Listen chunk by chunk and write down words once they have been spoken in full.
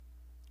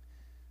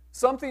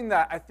something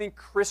that I think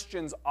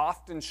Christians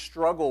often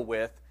struggle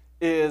with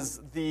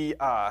is the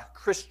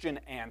Christian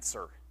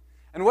answer.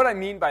 And what I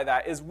mean by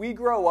that is we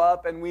grow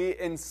up and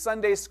in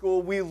Sunday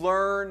school, we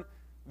learn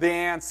the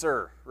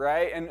answer,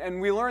 right? And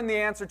we learn the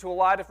answer to a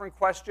lot of different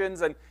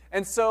questions.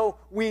 And so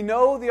we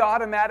know the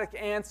automatic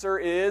answer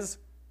is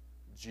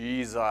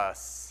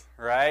Jesus,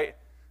 right?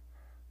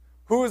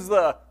 Who's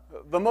the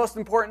most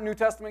important New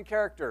Testament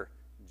character?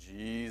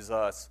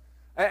 Jesus.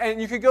 And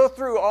you could go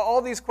through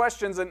all these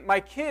questions, and my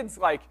kids,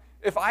 like,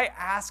 if I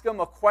ask them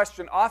a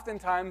question,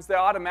 oftentimes they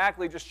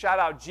automatically just shout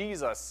out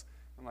Jesus.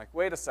 I'm like,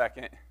 wait a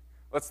second.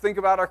 Let's think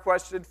about our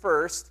question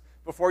first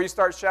before you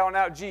start shouting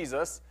out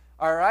Jesus.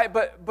 All right?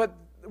 But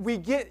we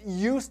get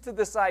used to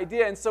this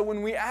idea. And so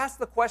when we ask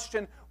the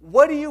question,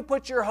 what do you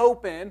put your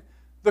hope in?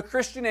 The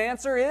Christian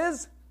answer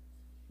is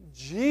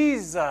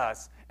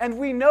Jesus. And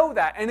we know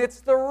that. And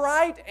it's the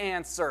right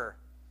answer.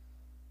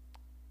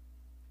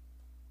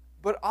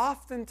 But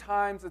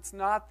oftentimes it's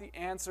not the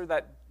answer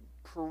that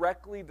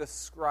correctly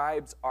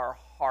describes our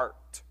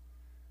heart.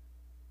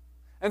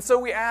 And so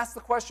we ask the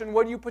question,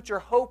 what do you put your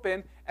hope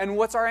in? And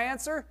what's our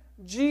answer?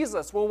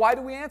 Jesus. Well, why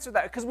do we answer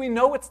that? Because we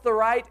know it's the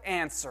right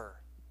answer.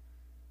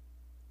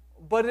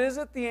 But is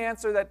it the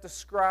answer that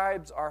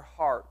describes our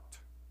heart?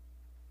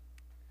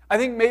 I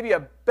think maybe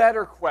a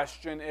better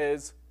question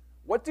is,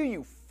 what do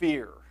you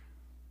fear?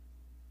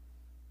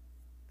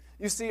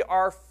 You see,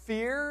 our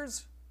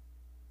fears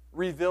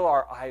reveal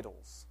our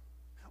idols.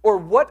 Or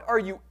what are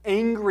you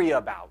angry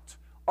about?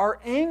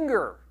 Our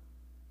anger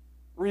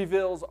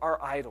reveals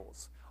our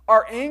idols.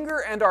 Our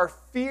anger and our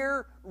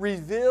fear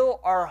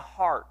reveal our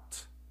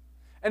heart.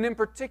 And in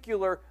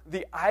particular,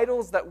 the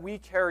idols that we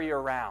carry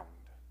around.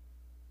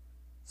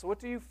 So what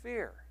do you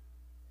fear?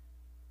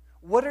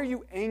 What are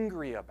you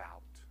angry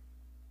about?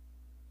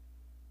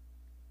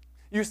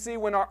 You see,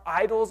 when our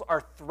idols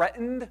are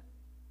threatened,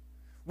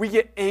 we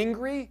get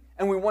angry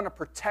and we want to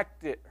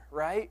protect it,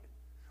 right?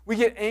 We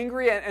get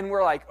angry and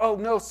we're like, oh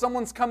no,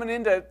 someone's coming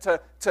in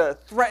to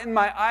threaten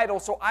my idol,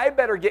 so I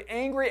better get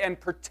angry and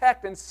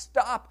protect and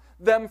stop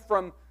them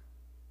from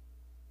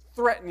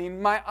threatening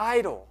my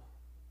idol.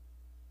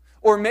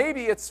 Or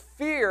maybe it's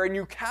fear and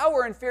you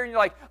cower in fear and you're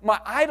like,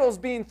 my idol's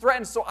being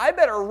threatened, so I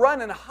better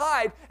run and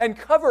hide and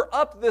cover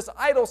up this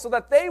idol so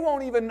that they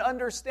won't even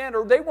understand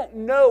or they won't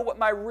know what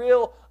my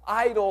real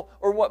idol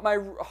or what my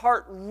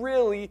heart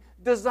really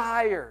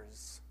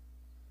desires.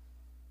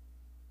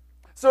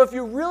 So if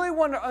you really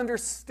want to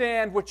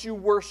understand what you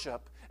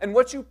worship and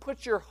what you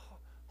put your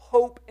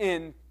hope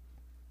in,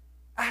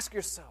 ask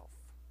yourself,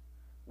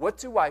 what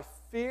do I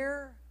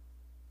fear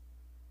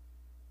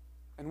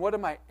and what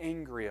am I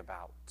angry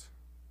about?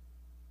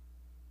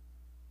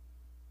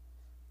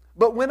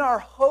 But when our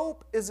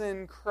hope is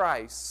in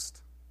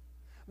Christ,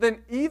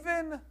 then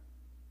even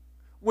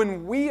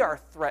when we are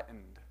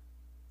threatened,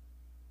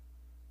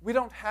 we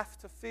don't have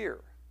to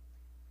fear.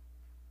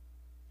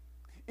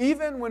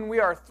 Even when we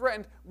are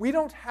threatened, we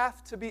don't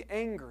have to be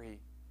angry.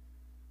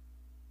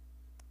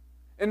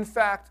 In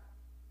fact,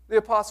 the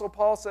Apostle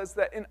Paul says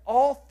that in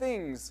all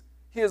things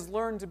he has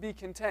learned to be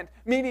content.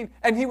 Meaning,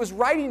 and he was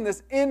writing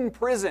this in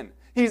prison.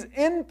 He's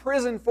in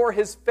prison for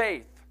his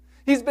faith.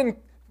 He's been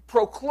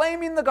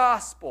proclaiming the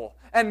gospel.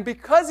 And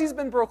because he's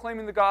been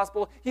proclaiming the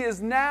gospel, he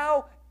is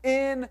now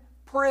in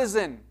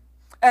prison.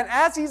 And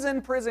as he's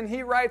in prison,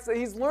 he writes that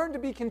he's learned to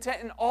be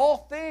content in all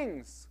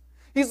things.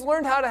 He's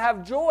learned how to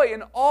have joy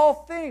in all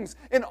things,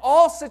 in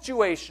all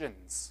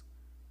situations.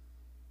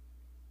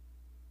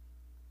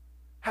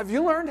 Have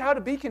you learned how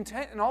to be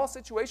content in all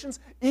situations,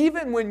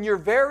 even when your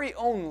very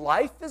own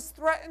life is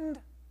threatened?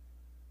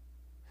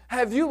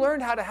 Have you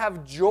learned how to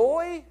have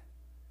joy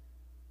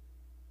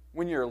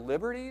when your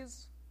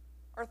liberties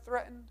are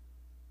threatened?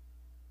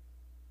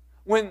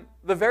 When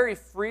the very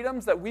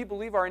freedoms that we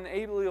believe are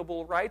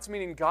inalienable rights,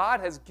 meaning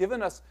God has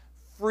given us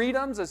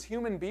freedoms as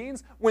human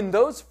beings, when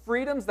those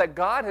freedoms that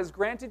God has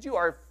granted you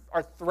are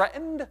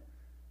threatened,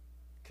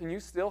 can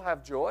you still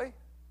have joy?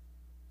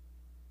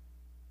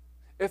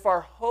 If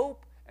our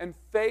hope and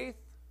faith,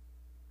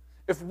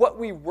 if what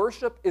we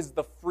worship is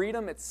the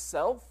freedom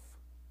itself,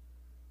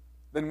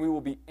 then we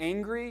will be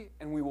angry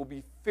and we will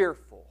be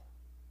fearful.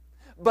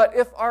 But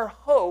if our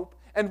hope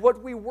and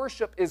what we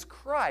worship is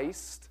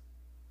Christ,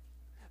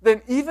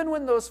 then even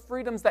when those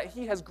freedoms that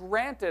He has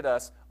granted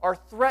us are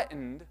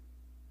threatened,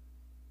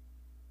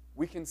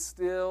 we can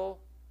still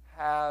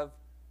have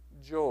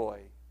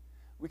joy.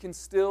 We can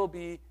still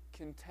be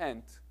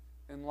content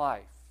in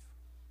life.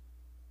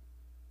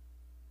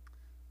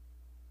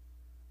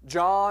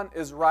 John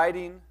is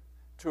writing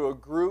to a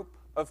group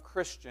of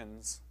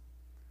Christians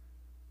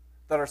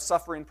that are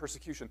suffering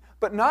persecution,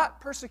 but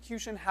not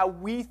persecution how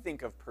we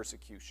think of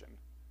persecution.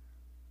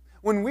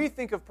 When we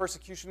think of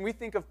persecution, we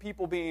think of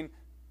people being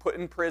put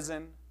in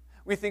prison.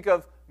 We think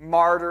of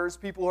martyrs,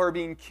 people who are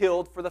being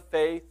killed for the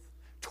faith,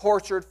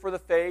 tortured for the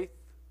faith.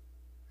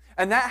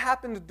 And that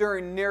happened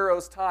during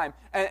Nero's time.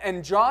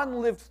 And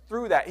John lived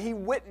through that. He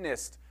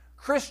witnessed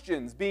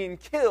Christians being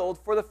killed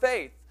for the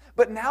faith.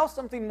 But now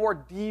something more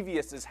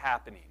devious is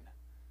happening.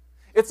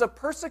 It's a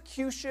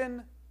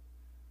persecution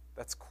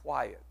that's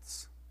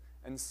quiet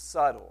and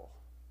subtle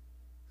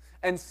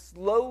and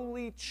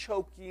slowly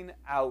choking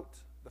out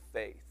the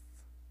faith.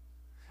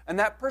 And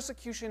that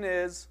persecution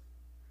is,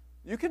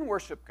 you can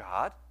worship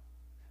God.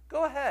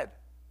 Go ahead.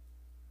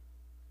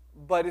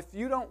 But if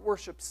you don't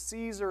worship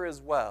Caesar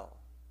as well,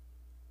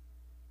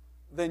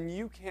 then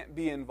you can't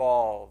be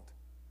involved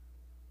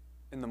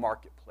in the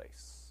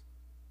marketplace.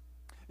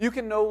 You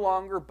can no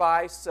longer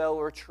buy, sell,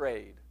 or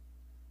trade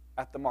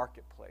at the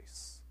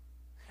marketplace.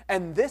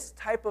 And this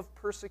type of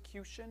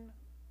persecution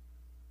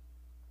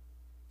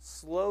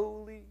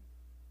slowly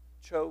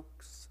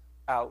chokes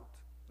out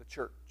the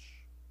church.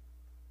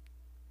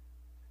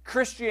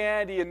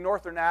 Christianity in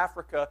northern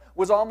Africa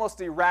was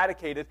almost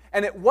eradicated,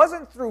 and it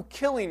wasn't through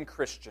killing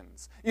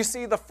Christians. You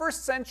see, the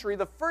first century,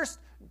 the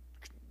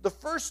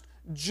first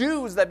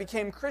Jews that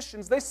became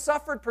Christians, they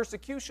suffered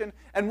persecution,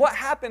 and what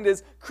happened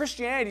is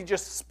Christianity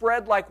just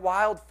spread like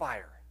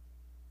wildfire.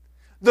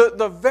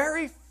 The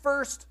very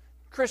first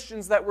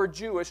Christians that were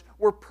Jewish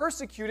were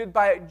persecuted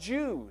by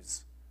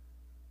Jews.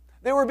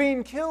 They were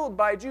being killed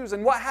by Jews.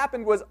 And what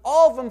happened was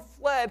all of them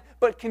fled,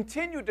 but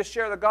continued to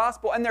share the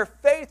gospel, and their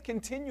faith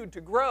continued to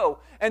grow.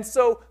 And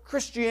so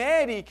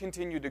Christianity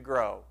continued to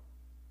grow.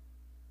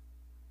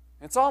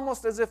 It's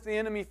almost as if the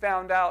enemy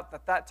found out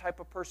that that type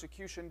of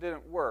persecution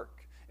didn't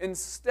work.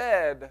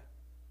 Instead,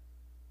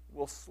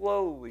 we'll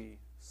slowly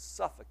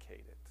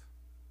suffocate it.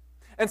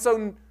 And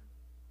so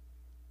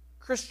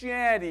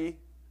Christianity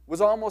was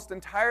almost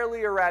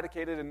entirely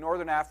eradicated in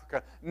northern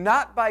Africa,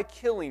 not by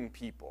killing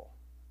people,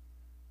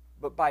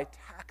 but by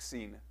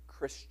taxing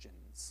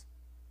Christians.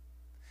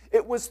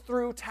 It was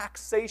through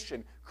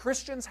taxation,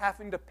 Christians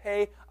having to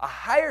pay a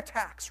higher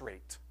tax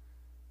rate,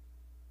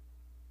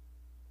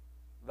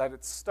 that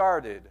it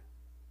started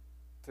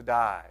to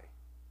die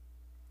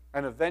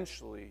and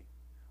eventually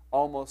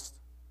almost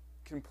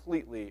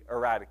completely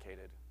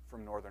eradicated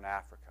from northern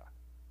Africa.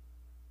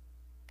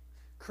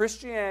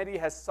 Christianity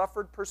has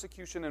suffered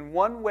persecution in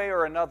one way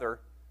or another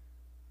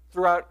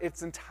throughout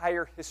its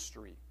entire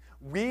history.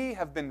 We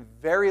have been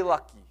very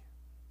lucky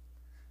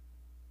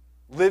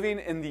living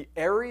in the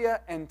area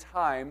and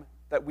time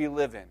that we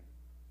live in.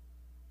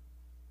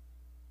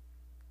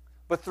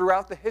 But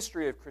throughout the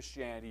history of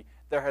Christianity,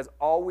 there has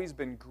always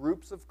been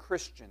groups of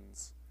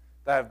Christians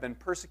that have been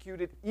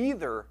persecuted,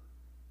 either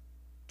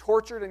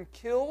tortured and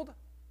killed,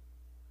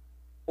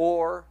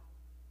 or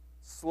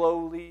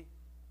slowly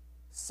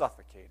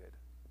suffocated.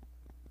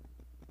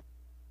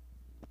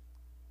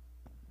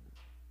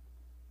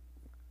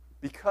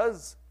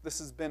 Because this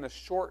has been a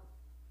short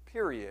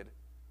period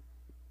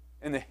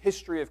in the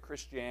history of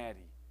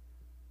Christianity,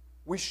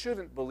 we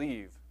shouldn't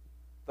believe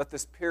that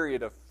this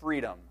period of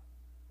freedom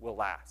will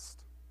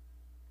last.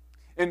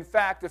 In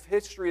fact, if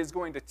history is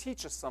going to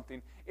teach us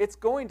something, it's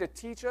going to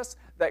teach us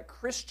that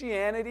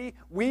Christianity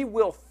we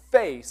will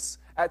face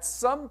at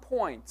some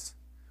point,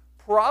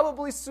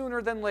 probably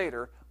sooner than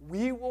later,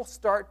 we will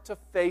start to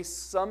face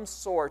some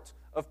sort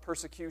of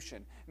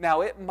persecution.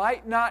 Now, it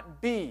might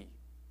not be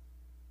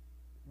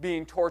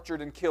being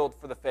tortured and killed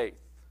for the faith.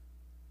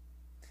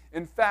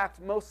 In fact,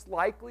 most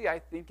likely, I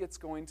think it's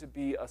going to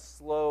be a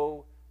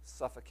slow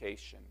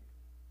suffocation.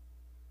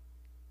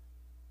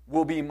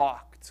 We'll be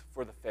mocked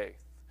for the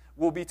faith.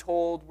 We'll be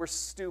told we're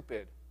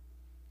stupid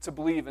to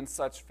believe in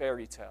such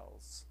fairy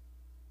tales.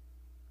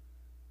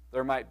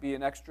 There might be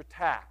an extra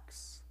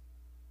tax.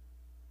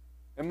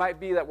 It might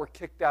be that we're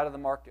kicked out of the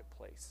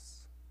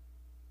marketplace.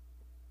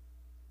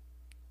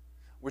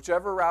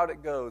 Whichever route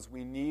it goes,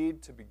 we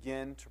need to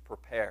begin to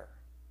prepare.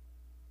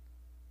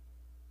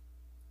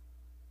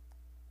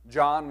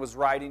 John was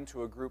writing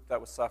to a group that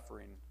was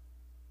suffering.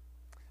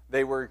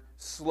 They were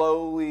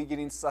slowly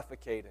getting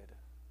suffocated.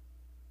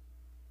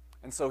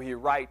 And so he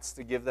writes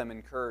to give them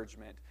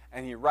encouragement,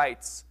 and he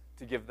writes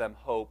to give them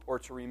hope, or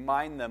to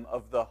remind them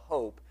of the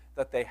hope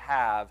that they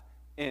have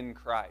in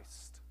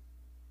Christ.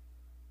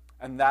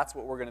 And that's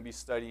what we're going to be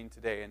studying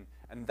today,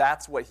 and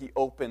that's what he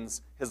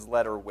opens his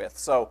letter with.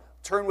 So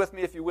turn with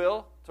me, if you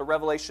will, to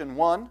Revelation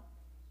 1.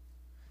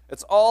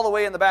 It's all the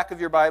way in the back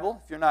of your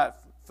Bible, if you're not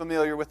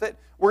familiar with it.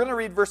 We're going to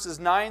read verses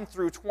 9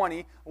 through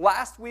 20.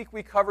 Last week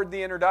we covered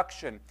the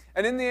introduction.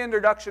 And in the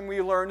introduction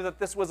we learned that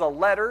this was a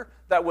letter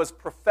that was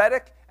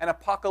prophetic and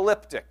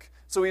apocalyptic.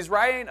 So he's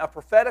writing a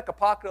prophetic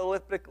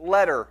apocalyptic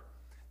letter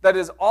that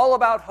is all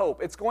about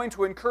hope. It's going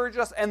to encourage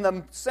us, and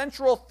the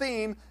central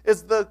theme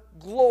is the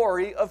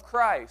glory of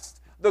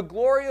Christ. The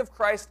glory of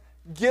Christ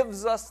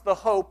gives us the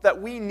hope that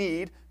we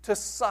need to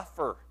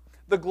suffer.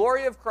 The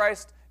glory of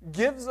Christ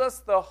gives us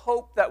the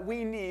hope that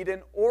we need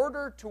in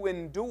order to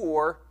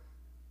endure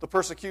the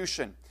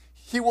persecution.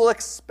 He will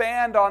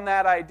expand on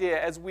that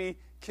idea as we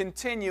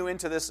continue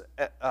into this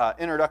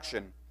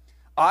introduction.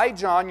 I,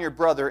 John, your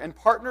brother and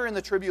partner in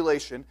the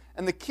tribulation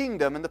and the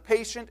kingdom and the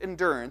patient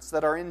endurance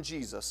that are in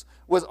Jesus,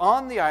 was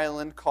on the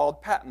island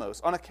called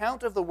Patmos on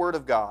account of the word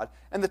of God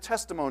and the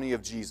testimony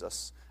of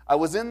Jesus. I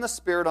was in the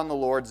Spirit on the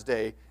Lord's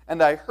day,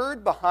 and I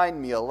heard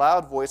behind me a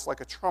loud voice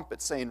like a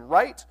trumpet saying,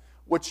 "Write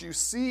what you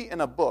see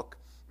in a book,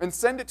 And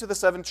send it to the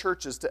 7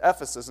 churches, to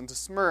Ephesus, and to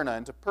Smyrna,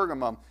 and to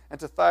Pergamum, and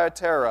to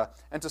Thyatira,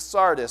 and to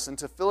Sardis, and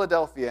to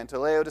Philadelphia, and to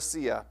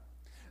Laodicea."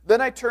 Then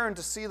I turned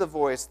to see the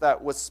voice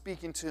that was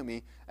speaking to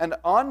me, and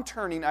on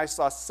turning I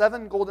saw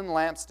 7 golden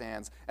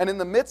lampstands, and in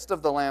the midst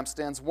of the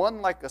lampstands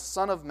one like a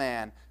son of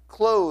man,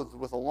 clothed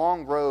with a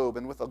long robe,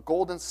 and with a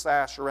golden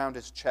sash around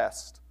his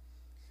chest.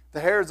 The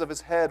hairs of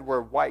his head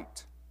were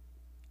white,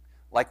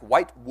 like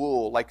white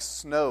wool, like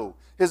snow.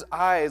 His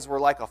eyes were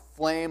like a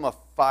flame of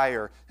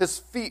fire. His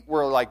feet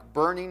were like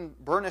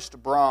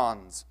burnished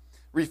bronze,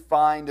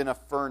 refined in a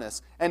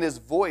furnace, and his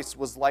voice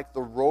was like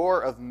the roar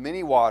of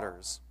many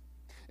waters.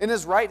 In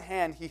his right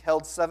hand he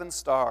held 7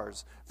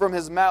 stars. From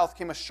his mouth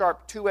came a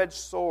sharp 2-edged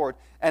sword,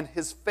 and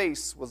his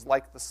face was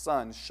like the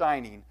sun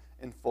shining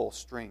in full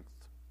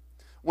strength.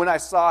 When I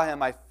saw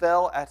him, I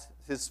fell at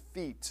his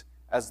feet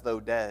as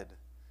though dead.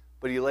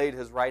 But he laid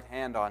his right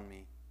hand on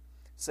me,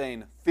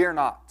 saying, "Fear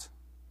not.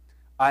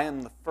 I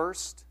am the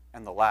first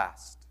and the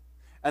last,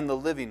 and the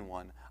living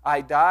one.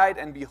 I died,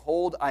 and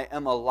behold, I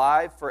am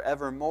alive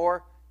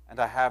forevermore, and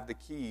I have the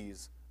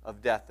keys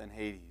of death and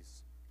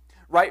Hades.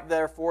 Write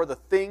therefore the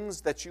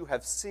things that you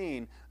have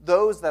seen,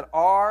 those that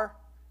are,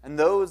 and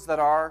those that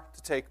are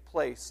to take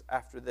place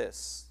after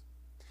this.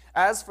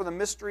 As for the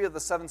mystery of the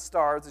 7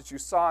 stars that you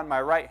saw in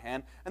my right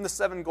hand, and the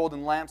 7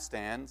 golden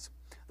lampstands,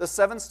 the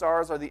 7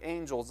 stars are the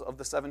angels of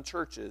the 7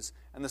 churches,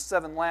 and the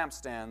 7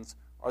 lampstands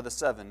are the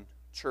 7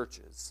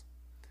 churches."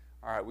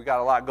 All right, we got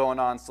a lot going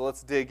on, so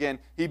let's dig in.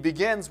 He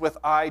begins with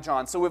I,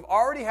 John. So we've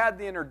already had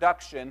the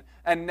introduction,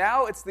 and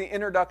now it's the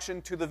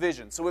introduction to the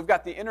vision. So we've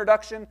got the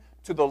introduction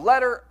to the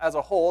letter as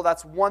a whole,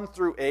 that's 1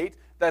 through 8.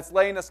 That's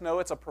letting us know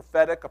it's a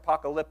prophetic,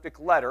 apocalyptic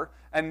letter.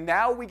 And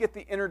now we get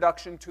the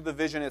introduction to the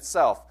vision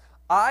itself.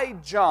 I,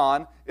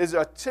 John, is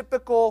a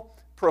typical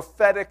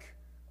prophetic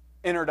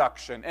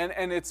introduction.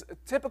 And it's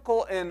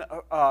typical in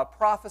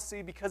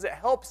prophecy because it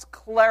helps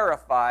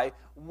clarify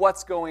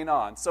what's going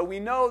on. So we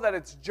know that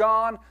it's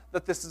John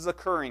that this is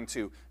occurring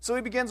to. So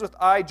he begins with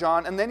I,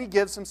 John, and then he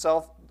gives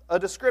himself a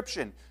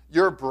description.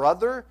 Your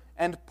brother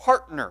and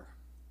partner.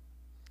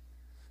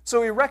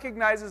 So he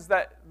recognizes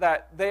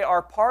that they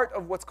are part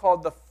of what's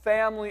called the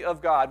family of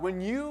God.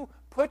 When you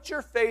put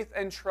your faith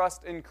and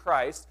trust in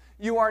Christ,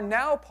 you are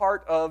now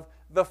part of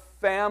the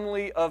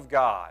family of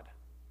God.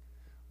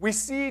 We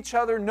see each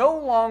other no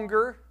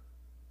longer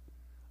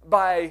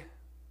by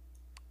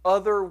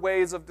other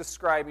ways of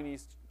describing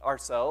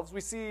ourselves.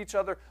 We see each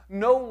other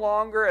no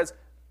longer as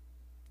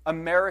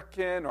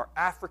American or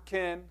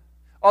African,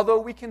 although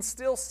we can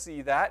still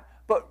see that,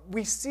 but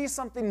we see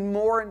something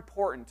more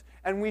important,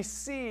 and we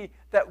see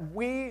that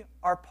we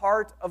are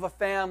part of a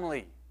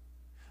family.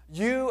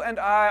 You and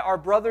I are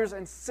brothers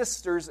and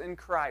sisters in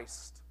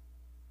Christ.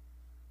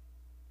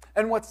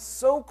 And what's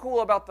so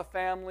cool about the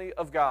family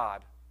of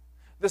God,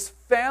 this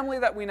family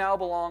that we now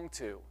belong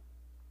to,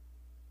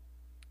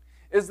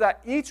 is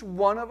that each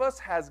one of us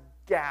has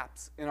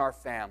gaps in our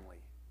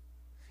family,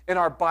 in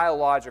our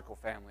biological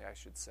family, I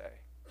should say.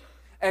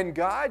 And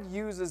God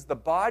uses the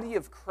body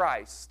of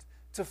Christ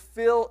to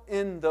fill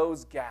in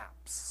those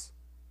gaps.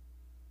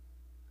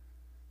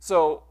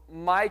 So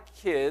my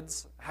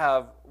kids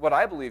have what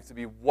I believe to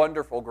be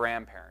wonderful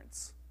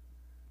grandparents.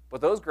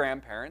 But those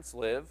grandparents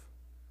live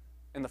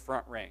in the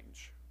Front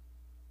Range,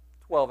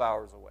 12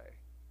 hours away.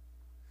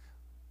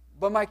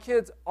 But my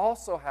kids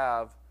also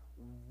have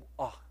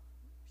a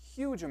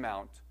huge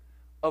amount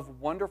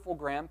of wonderful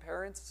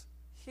grandparents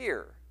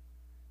here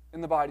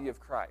in the body of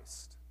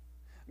Christ.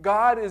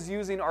 God is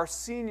using our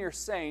senior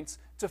saints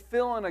to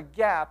fill in a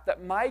gap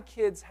that my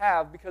kids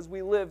have because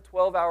we live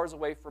 12 hours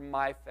away from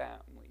my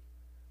family.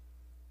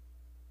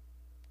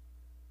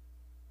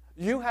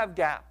 You have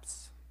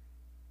gaps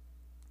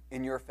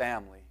in your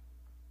family.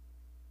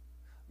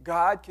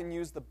 God can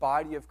use the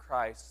body of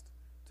Christ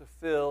to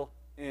fill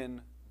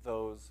in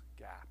those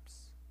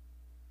gaps.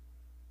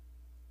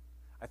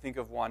 I think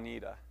of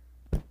Juanita.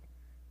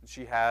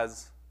 She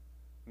has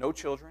no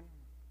children,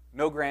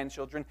 no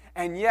grandchildren,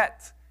 and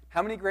yet,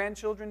 how many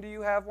grandchildren do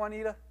you have,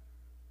 Juanita?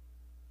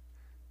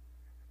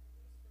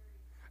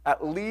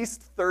 At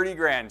least 30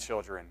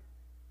 grandchildren.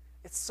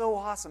 It's so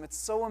awesome. It's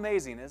so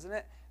amazing, isn't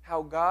it?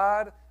 How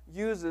God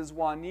uses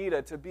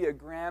Juanita to be a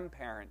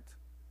grandparent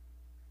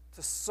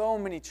to so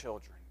many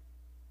children.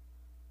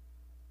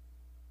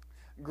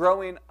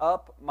 Growing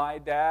up, my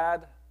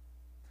dad,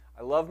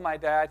 I love my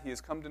dad. He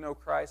has come to know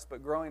Christ,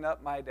 but growing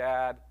up, my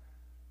dad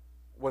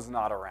was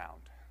not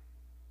around.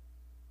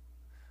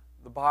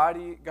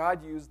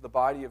 God used the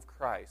body of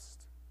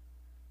Christ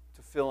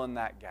to fill in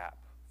that gap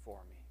for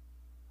me.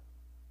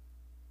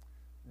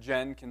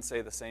 Jen can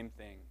say the same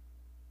thing.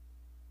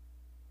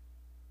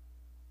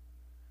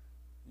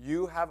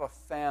 You have a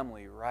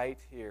family right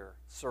here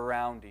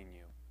surrounding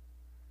you.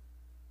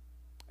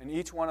 And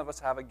each one of us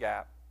have a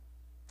gap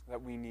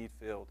that we need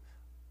filled.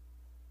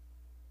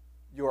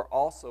 You are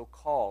also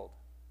called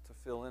to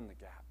fill in the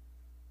gap.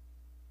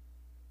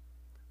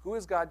 Who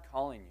is God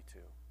calling you to?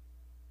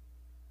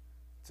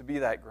 To be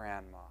that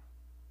grandma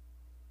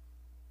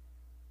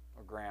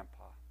or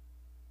grandpa.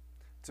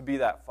 To be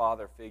that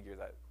father figure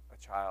that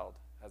child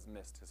has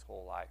missed his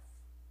whole life.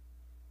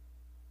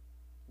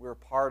 We're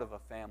part of a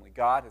family.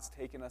 God has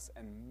taken us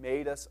and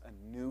made us a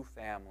new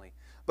family.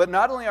 But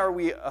not only are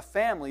we a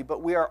family,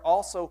 but we are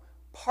also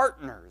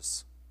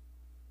partners.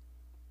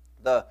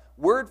 The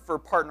word for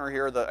partner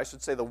here,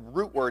 the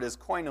root word is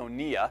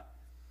koinonia,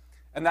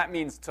 and that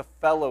means to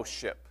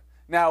fellowship.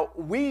 Now,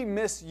 we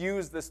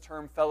misuse this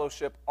term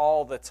fellowship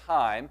all the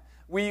time.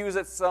 We use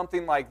it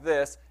something like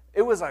this: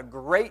 it was a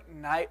great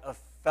night of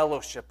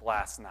fellowship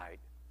last night.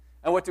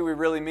 And what do we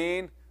really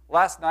mean?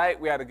 Last night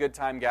we had a good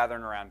time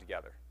gathering around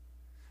together.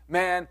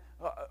 Man,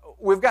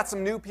 we've got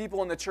some new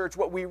people in the church.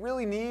 What we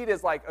really need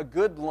is like a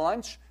good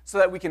lunch so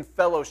that we can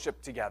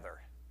fellowship together.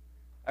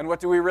 And what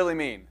do we really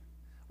mean?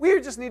 We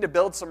just need to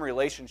build some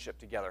relationship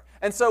together.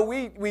 And so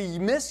we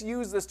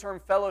misuse this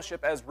term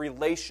fellowship as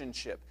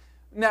relationship.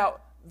 Now,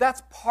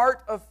 that's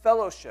part of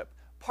fellowship.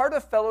 Part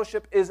of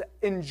fellowship is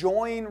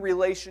enjoying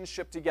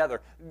relationship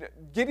together,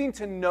 getting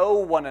to know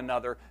one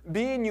another,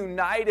 being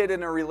united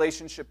in a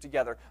relationship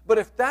together. But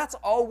if that's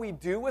all we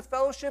do with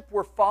fellowship,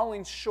 we're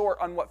falling short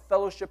on what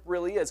fellowship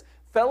really is.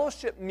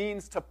 Fellowship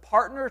means to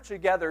partner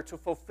together to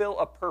fulfill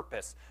a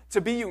purpose,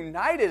 to be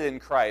united in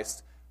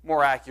Christ,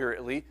 more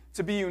accurately,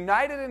 to be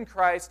united in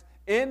Christ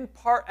and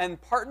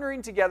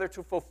partnering together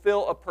to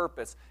fulfill a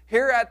purpose.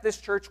 Here at this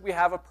church, we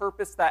have a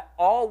purpose that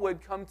all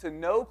would come to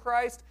know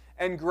Christ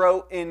and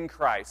grow in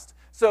Christ.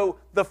 So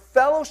the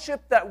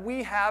fellowship that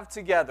we have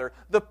together,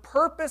 the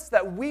purpose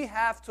that we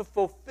have to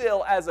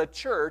fulfill as a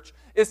church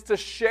is to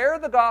share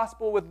the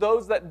gospel with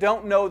those that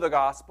don't know the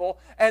gospel,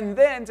 and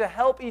then to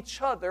help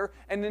each other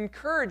and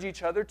encourage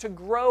each other to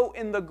grow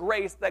in the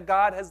grace that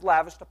God has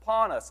lavished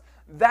upon us.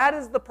 That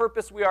is the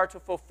purpose we are to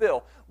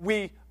fulfill.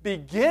 We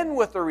begin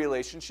with a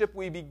relationship.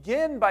 We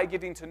begin by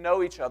getting to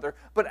know each other.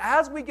 But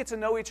as we get to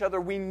know each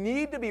other, we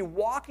need to be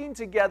walking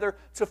together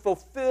to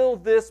fulfill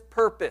this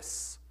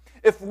purpose.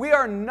 If we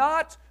are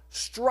not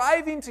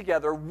striving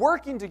together,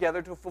 working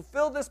together to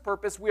fulfill this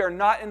purpose, we are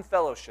not in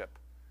fellowship.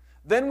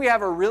 Then we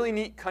have a really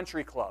neat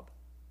country club.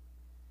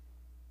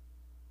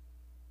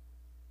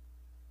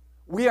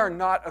 We are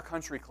not a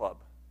country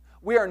club.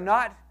 We are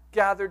not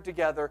gathered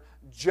together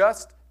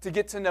just to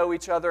get to know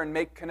each other and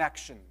make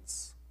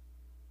connections.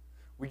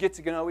 We get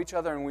to know each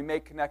other and we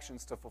make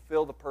connections to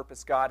fulfill the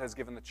purpose God has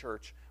given the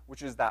church,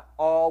 which is that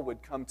all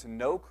would come to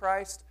know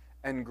Christ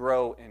and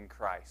grow in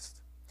Christ.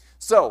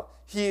 So,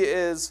 he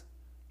is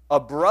a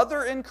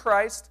brother in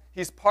Christ,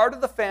 he's part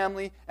of the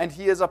family, and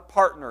he is a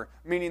partner,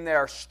 meaning they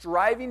are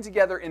striving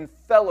together in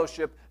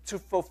fellowship to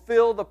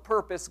fulfill the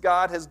purpose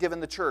God has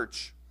given the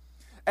church.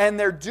 And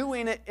they're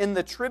doing it in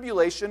the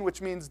tribulation,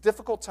 which means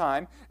difficult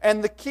time,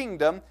 and the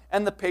kingdom,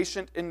 and the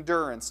patient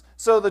endurance.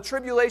 So the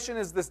tribulation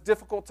is this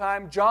difficult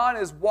time. John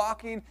is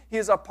walking. He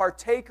is a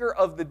partaker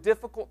of the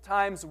difficult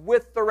times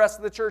with the rest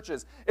of the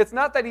churches. It's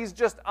not that he's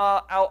just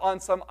out on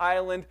some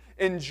island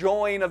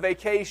enjoying a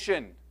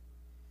vacation.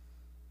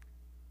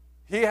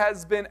 He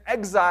has been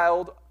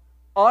exiled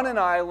on an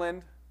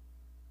island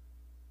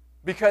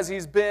because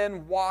he's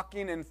been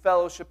walking in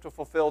fellowship to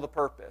fulfill the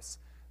purpose.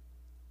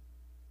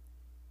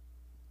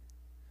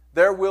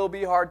 There will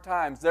be hard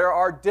times. There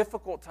are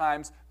difficult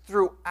times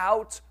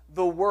throughout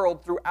the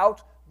world,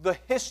 throughout the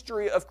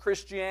history of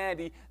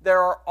Christianity. There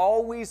are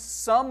always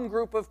some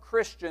group of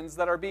Christians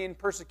that are being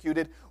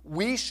persecuted.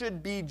 We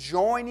should be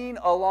joining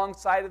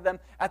alongside of them,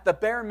 at the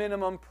bare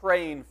minimum,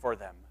 praying for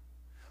them.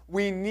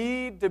 We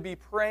need to be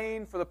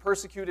praying for the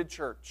persecuted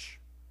church,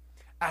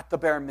 at the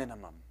bare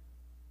minimum.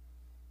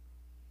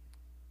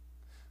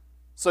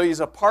 So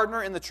he's a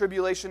partner in the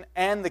tribulation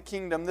and the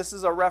kingdom. This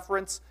is a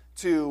reference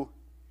to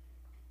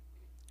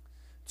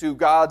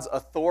God's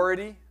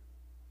authority.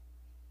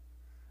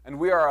 And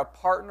we are a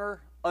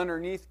partner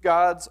underneath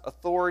God's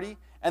authority.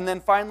 And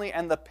then finally,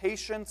 and the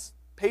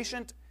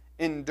patient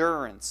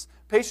endurance.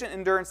 Patient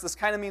endurance, this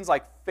kind of means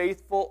like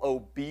faithful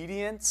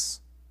obedience.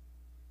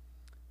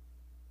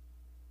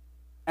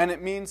 And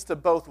it means to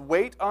both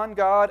wait on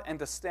God and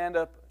to stand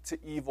up to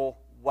evil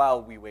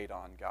while we wait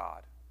on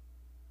God.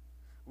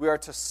 We are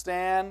to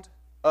stand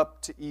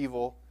up to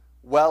evil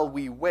while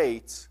we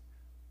wait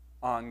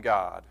on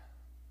God.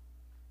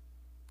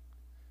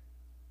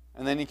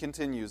 And then he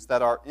continues,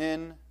 that are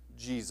in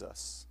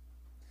Jesus.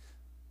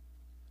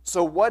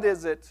 So what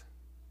is it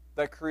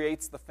that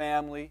creates the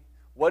family?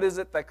 What is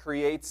it that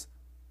creates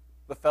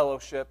the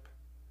fellowship?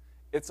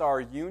 It's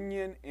our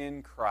union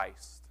in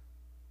Christ.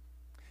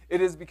 It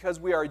is because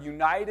we are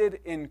united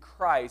in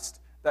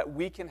Christ that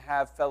we can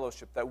have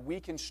fellowship, that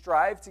we can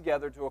strive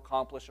together to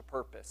accomplish a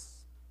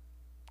purpose.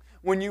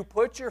 When you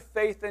put your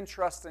faith and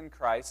trust in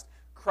Christ,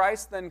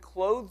 Christ then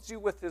clothes you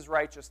with his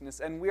righteousness,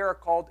 and we are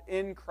called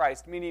in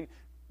Christ, meaning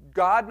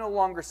God no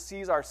longer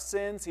sees our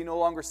sins. He no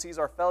longer sees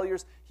our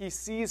failures. He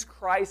sees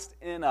Christ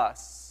in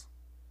us.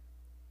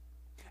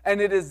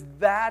 And it is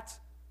that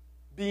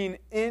being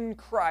in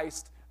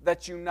Christ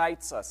that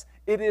unites us.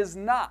 It is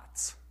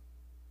not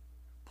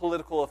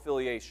political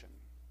affiliation.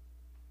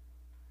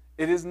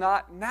 It is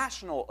not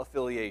national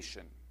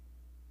affiliation.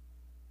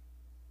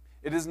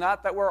 It is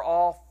not that we're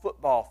all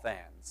football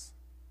fans.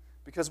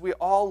 Because we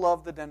all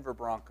love the Denver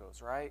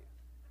Broncos, right?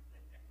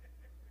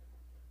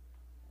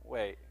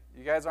 Wait,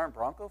 you guys aren't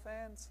Bronco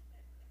fans?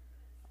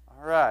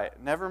 All right,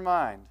 never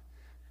mind.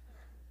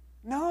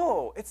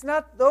 No, it's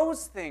not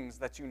those things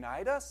that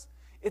unite us.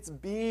 It's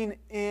being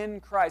in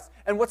Christ.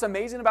 And what's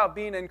amazing about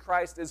being in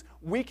Christ is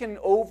we can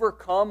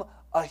overcome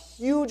a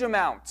huge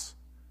amount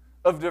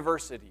of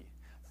diversity.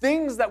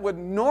 Things that would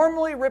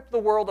normally rip the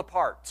world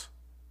apart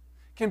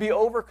can be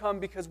overcome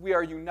because we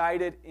are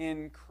united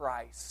in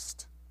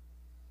Christ.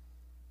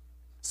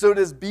 So it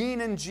is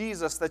being in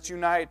Jesus that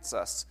unites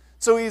us.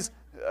 So he's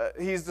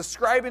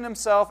describing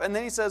himself, and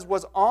then he says,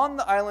 was on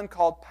the island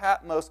called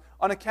Patmos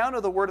on account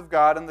of the word of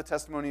God and the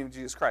testimony of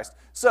Jesus Christ.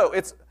 So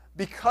it's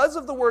because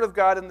of the word of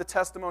God and the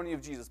testimony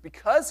of Jesus,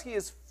 because he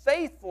is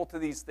faithful to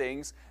these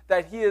things,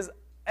 that he is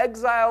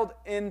exiled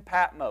in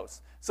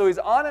Patmos. So he's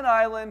on an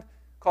island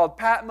called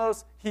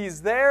Patmos.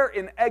 He's there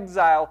in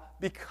exile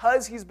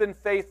because he's been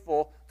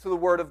faithful to the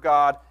word of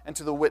God and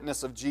to the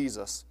witness of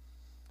Jesus.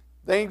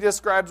 Then he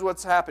describes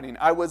what's happening.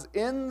 I was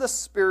in the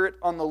Spirit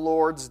on the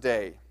Lord's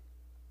day.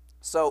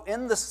 So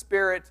in the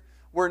Spirit,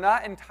 we're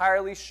not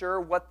entirely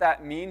sure what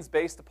that means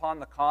based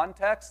upon the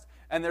context.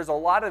 And there's a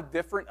lot of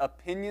different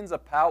opinions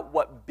about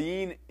what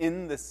being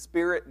in the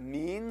Spirit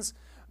means.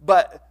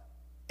 But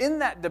in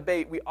that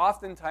debate, we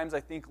oftentimes, I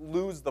think,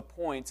 lose the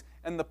point.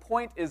 And the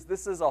point is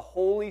this is a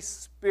Holy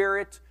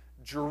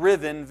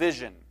Spirit-driven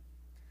vision.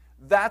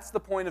 That's the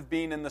point of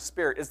being in the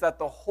Spirit, is that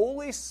the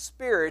Holy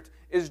Spirit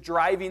is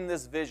driving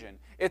this vision.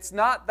 It's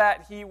not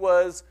that he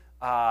was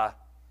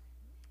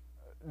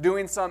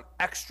doing some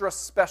extra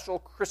special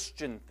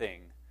Christian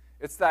thing.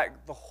 It's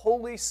that the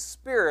Holy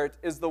Spirit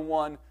is the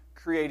one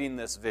creating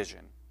this vision.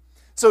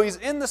 So he's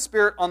in the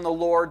Spirit on the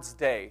Lord's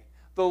Day.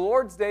 The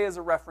Lord's Day is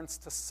a reference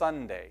to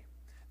Sunday.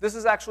 This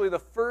is actually the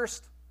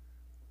first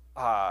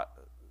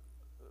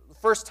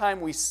time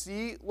we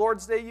see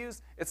Lord's Day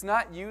used. It's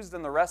not used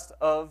in the rest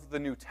of the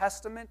New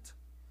Testament,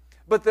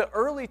 but the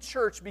early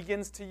church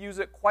begins to use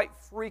it quite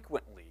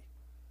frequently.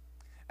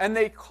 And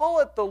they call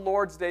it the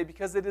Lord's Day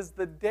because it is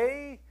the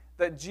day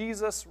that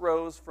Jesus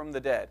rose from the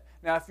dead.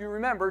 Now, if you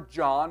remember,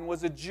 John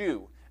was a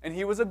Jew, and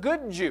he was a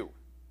good Jew.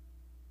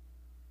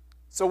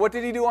 So what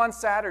did he do on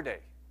Saturday?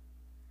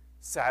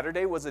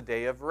 Saturday was a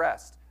day of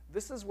rest.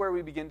 This is where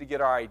we begin to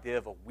get our idea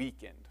of a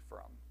weekend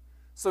from.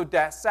 So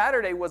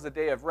Saturday was a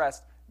day of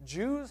rest.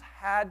 Jews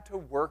had to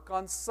work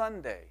on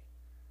Sunday.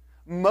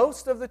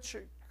 Most of the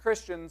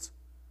Christians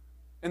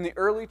in the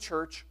early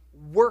church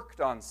worked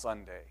on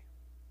Sunday.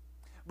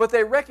 But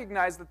they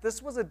recognized that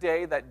this was a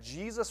day that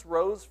Jesus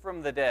rose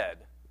from the dead.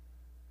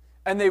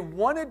 And they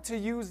wanted to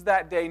use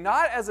that day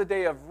not as a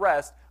day of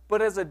rest,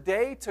 but as a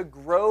day to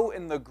grow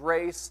in the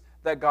grace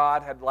that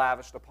God had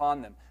lavished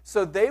upon them.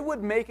 So they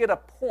would make it a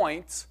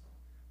point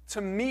to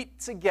meet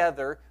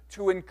together,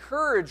 to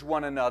encourage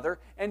one another,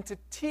 and to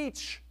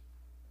teach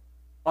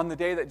on the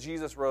day that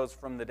Jesus rose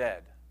from the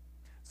dead.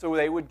 So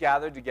they would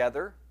gather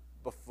together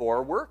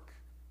before work,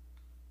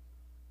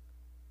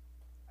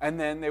 and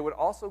then they would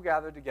also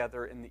gather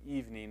together in the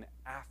evening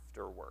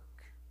after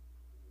work.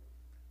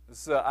 This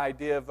is the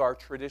idea of our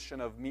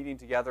tradition of meeting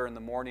together in the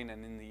morning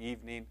and in the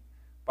evening.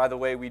 By the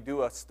way,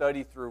 we're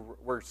studying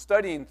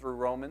through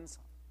Romans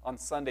on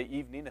Sunday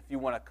evening if you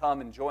want to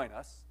come and join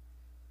us.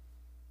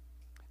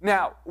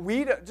 Now,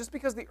 just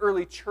because the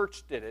early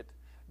church did it,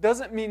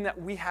 doesn't mean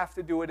that we have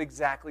to do it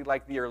exactly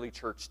like the early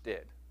church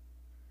did.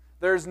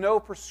 There's no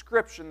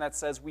prescription that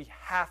says we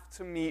have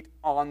to meet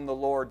on the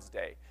Lord's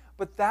Day.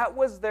 But that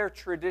was their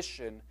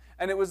tradition,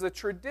 and it was a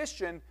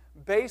tradition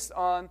based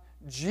on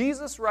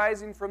Jesus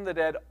rising from the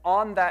dead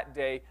on that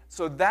day,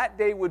 so that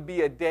day would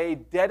be a day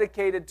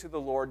dedicated to the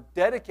Lord,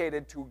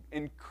 dedicated to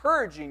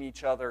encouraging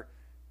each other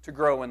to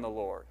grow in the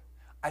Lord.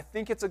 I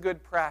think it's a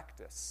good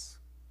practice.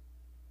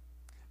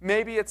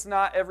 Maybe it's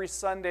not every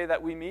Sunday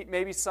that we meet.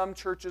 Maybe some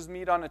churches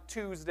meet on a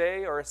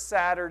Tuesday or a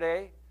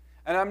Saturday,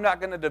 and I'm not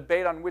going to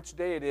debate on which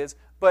day it is,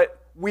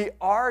 but we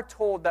are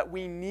told that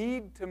we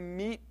need to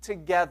meet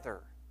together,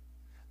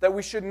 that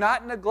we should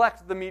not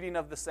neglect the meeting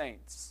of the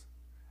saints,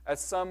 as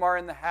some are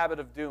in the habit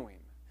of doing.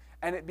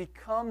 And it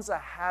becomes a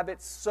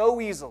habit so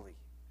easily.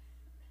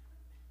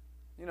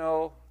 You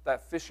know,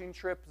 that fishing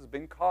trip has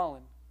been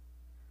calling.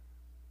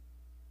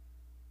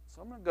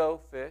 So I'm going to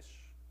go fish.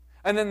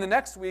 And then the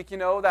next week, you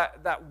know,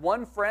 that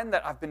one friend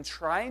that I've been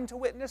trying to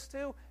witness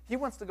to, he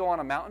wants to go on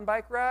a mountain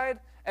bike ride.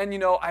 And, you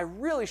know, I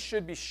really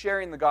should be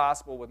sharing the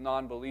gospel with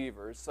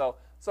non-believers. So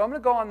I'm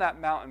going to go on that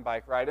mountain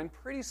bike ride. And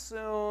pretty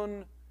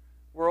soon,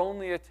 we're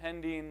only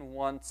attending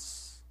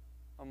once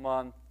a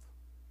month,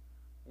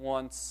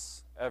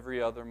 once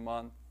every other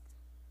month.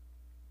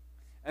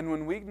 And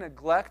when we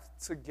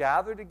neglect to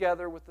gather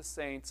together with the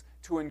saints,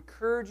 to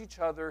encourage each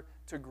other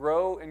to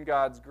grow in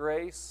God's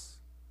grace,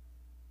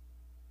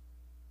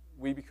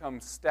 we become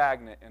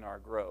stagnant in our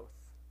growth.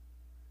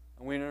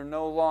 And we are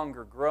no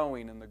longer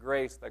growing in the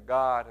grace that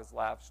God has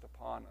lavished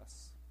upon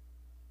us.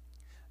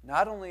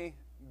 Not only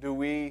do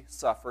we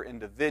suffer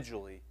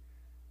individually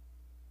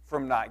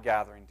from not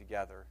gathering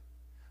together,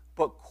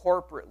 but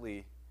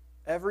corporately,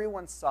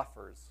 everyone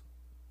suffers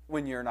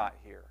when you're not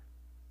here.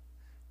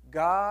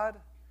 God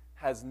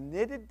has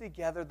knitted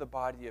together the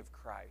body of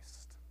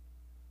Christ.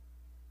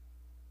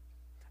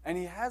 And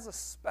He has a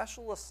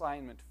special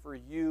assignment for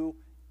you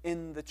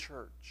in the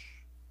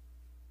church.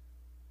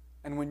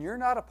 And when you're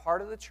not a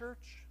part of the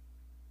church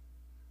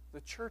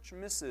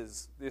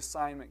misses the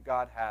assignment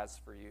God has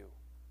for you.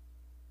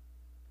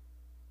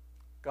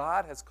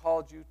 God has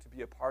called you to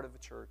be a part of the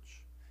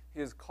church. He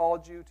has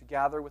called you to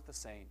gather with the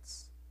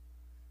saints.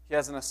 He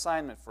has an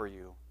assignment for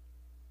you.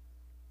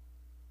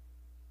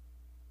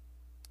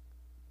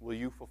 Will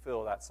you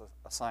fulfill that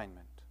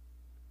assignment?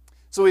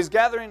 So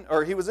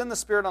he was in the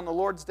Spirit on the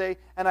Lord's day,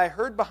 and I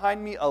heard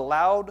behind me a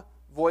loud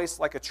voice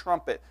like a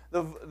trumpet.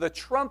 The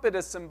trumpet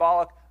is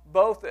symbolic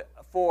both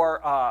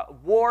for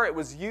war. It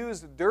was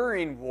used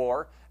during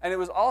war, and it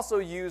was also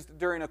used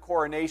during a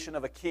coronation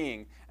of a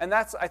king. And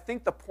that's, I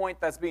think, the point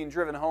that's being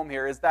driven home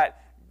here is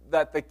that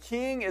the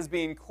king is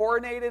being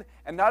coronated,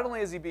 and not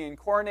only is he being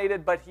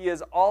coronated, but he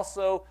is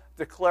also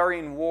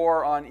declaring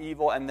war on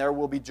evil, and there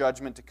will be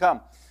judgment to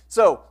come.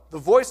 So, the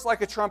voice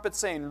like a trumpet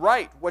saying,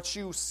 "Write what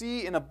you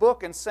see in a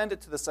book and send it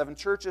to the 7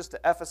 churches, to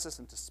Ephesus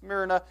and to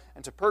Smyrna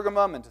and to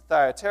Pergamum and to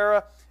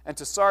Thyatira and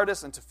to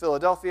Sardis and to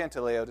Philadelphia and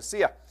to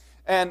Laodicea."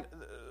 And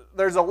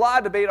there's a lot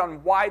of debate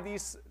on why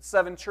these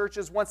 7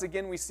 churches. Once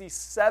again, we see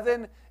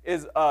 7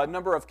 is a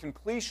number of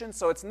completion.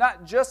 So it's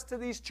not just to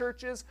these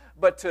churches,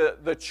 but to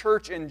the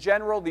church in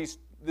general. These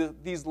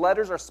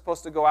letters are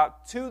supposed to go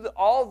out to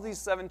all of these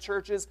 7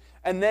 churches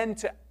and then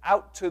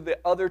out to the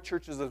other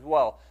churches as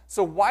well.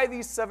 So why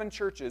these 7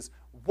 churches?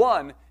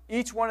 One,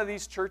 each one of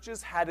these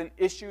churches had an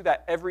issue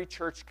that every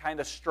church kind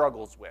of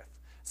struggles with.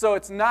 So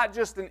it's not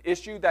just an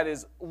issue that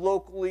is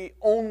locally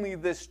only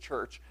this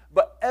church,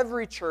 but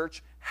every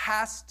church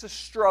has to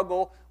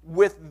struggle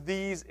with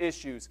these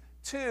issues.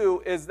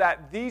 2 is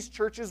that these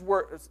churches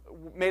were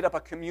made up a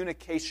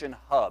communication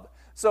hub.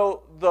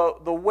 So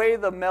the way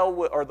the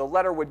the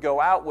letter would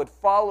go out would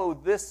follow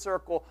this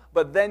circle,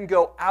 but then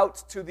go out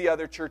to the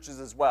other churches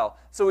as well.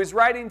 So he's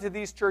writing to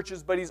these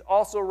churches, but he's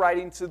also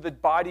writing to the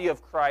body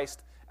of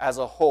Christ as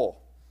a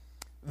whole.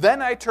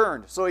 Then I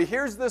turned. So he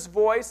hears this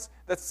voice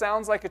that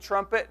sounds like a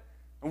trumpet.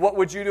 And what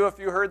would you do if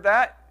you heard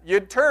that?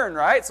 You'd turn,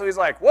 right? So he's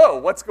like, whoa,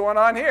 what's going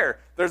on here?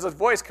 There's a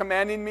voice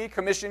commissioning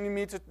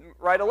me to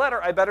write a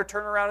letter. I better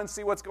turn around and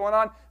see what's going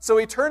on. So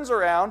he turns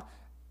around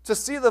to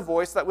see the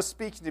voice that was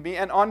speaking to me.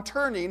 And on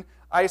turning,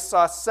 I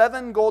saw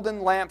 7 golden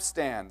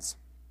lampstands.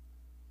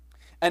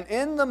 And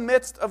in the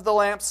midst of the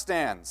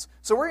lampstands.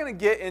 So we're going to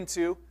get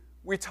into,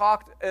 we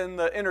talked in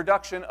the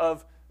introduction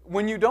of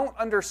when you don't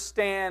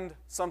understand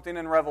something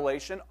in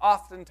Revelation,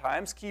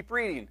 oftentimes keep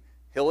reading.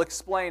 He'll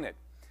explain it.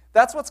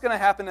 That's what's going to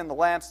happen in the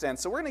lampstands.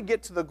 So we're going to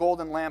get to the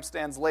golden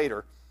lampstands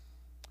later.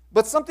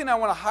 But something I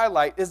want to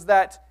highlight is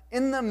that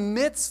in the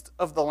midst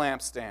of the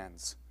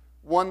lampstands,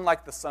 one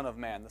like the Son of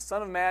Man. The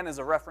Son of Man is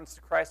a reference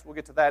to Christ. We'll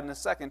get to that in a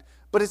second.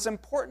 But it's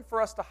important for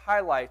us to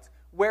highlight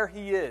where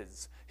he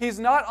is. He's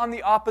not on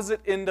the opposite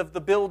end of the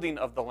building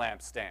of the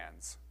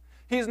lampstands.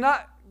 He's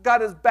not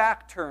got his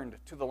back turned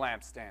to the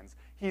lampstands.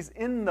 He's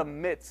in the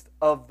midst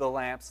of the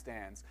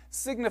lampstands,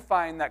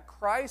 signifying that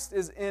Christ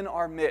is in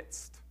our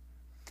midst.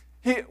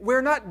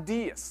 We're not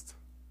deists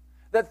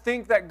that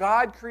think that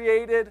God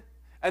created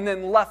and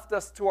then left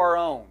us to our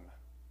own.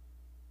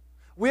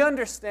 We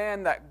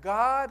understand that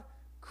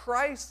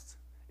Christ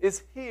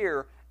is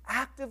here,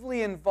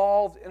 actively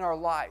involved in our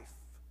life.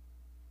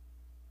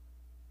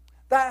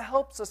 That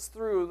helps us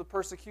through the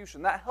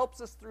persecution. That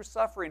helps us through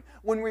suffering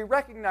when we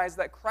recognize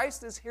that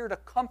Christ is here to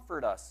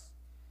comfort us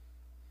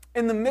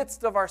in the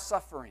midst of our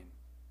suffering,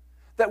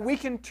 that we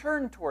can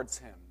turn towards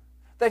him,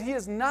 that he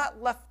has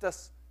not left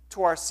us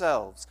to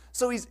ourselves.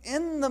 So he's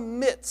in the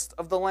midst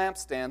of the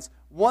lampstands,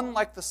 one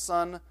like the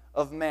Son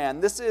of Man.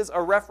 This is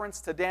a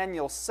reference to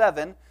Daniel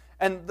 7,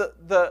 and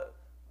the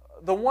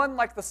one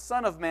like the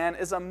Son of Man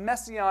is a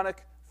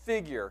messianic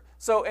figure.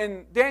 So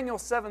in Daniel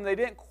 7, they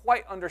didn't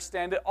quite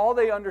understand it. All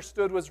they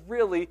understood was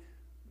really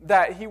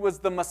that he was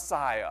the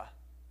Messiah.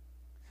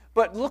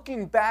 But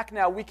looking back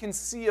now, we can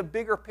see a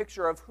bigger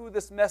picture of who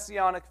this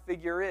messianic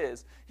figure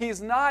is.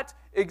 He's not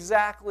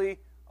exactly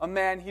a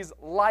man. He's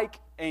like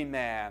a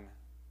man.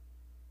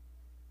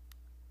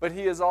 But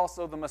he is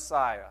also the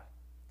Messiah.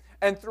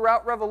 And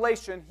throughout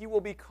Revelation, he will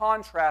be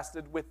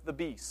contrasted with the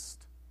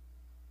beast.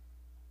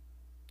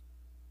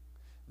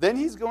 Then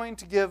he's going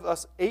to give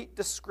us 8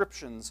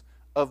 descriptions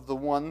of the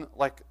one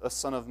like a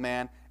Son of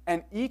Man,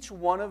 and each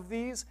one of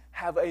these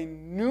have a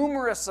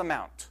numerous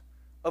amount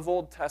of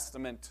Old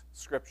Testament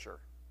scripture.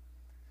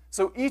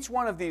 So each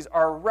one of these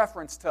are a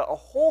reference to a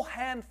whole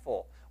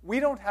handful. We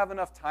don't have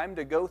enough time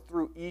to go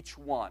through each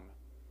one.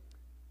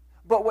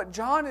 But what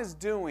John is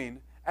doing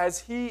as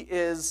he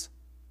is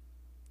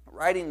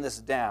writing this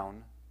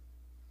down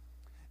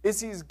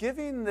is he's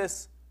giving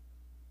this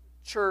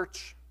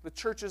church, the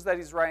churches that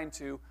he's writing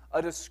to,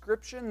 a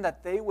description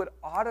that they would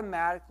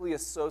automatically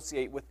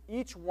associate with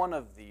each one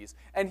of these.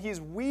 And he's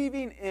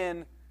weaving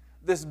in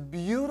this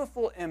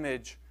beautiful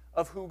image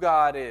of who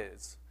God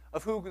is,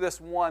 of who this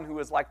one who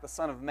is like the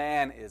Son of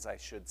Man is, I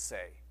should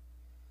say.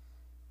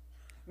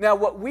 Now,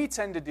 what we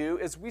tend to do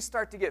is we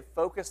start to get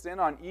focused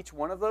in on each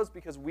one of those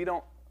because we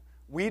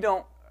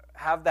don't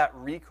have that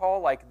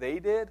recall like they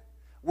did.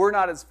 We're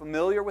not as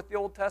familiar with the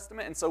Old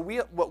Testament, and so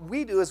what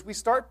we do is we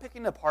start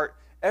picking apart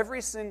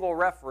every single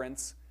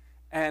reference,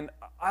 and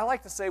I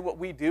like to say what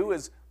we do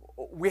is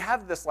we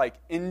have this like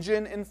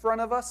engine in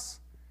front of us,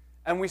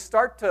 and we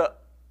start to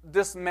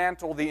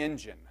dismantle the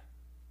engine.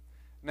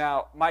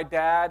 Now, my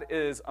dad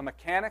is a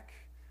mechanic.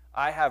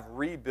 I have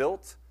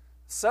rebuilt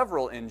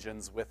several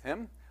engines with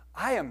him.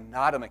 I am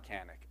not a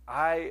mechanic.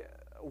 I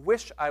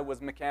wish I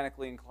was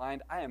mechanically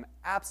inclined. I am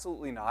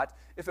absolutely not.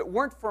 If it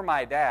weren't for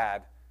my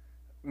dad,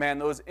 man,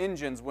 those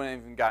engines wouldn't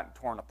have even gotten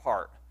torn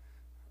apart.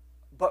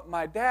 But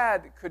my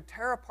dad could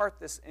tear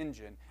apart this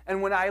engine.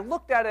 And when I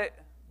looked at it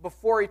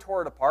before he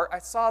tore it apart, I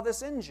saw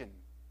this engine.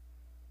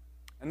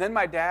 And then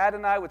my dad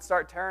and I would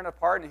start tearing it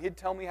apart, and he'd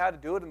tell me how to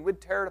do it, and we'd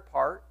tear it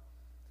apart.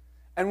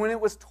 And when it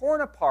was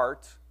torn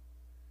apart,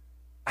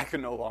 I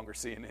could no longer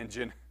see an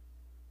engine.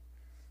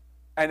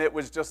 And it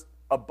was just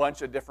a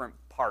bunch of different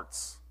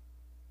parts.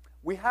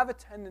 We have a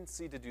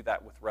tendency to do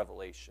that with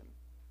Revelation.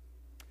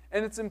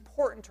 And it's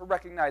important to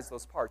recognize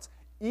those parts.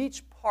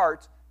 Each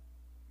part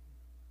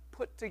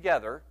put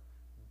together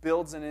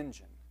builds an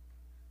engine.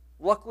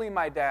 Luckily,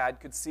 my dad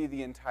could see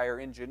the entire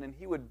engine, and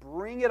he would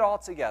bring it all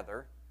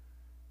together.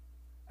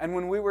 And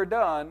when we were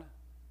done,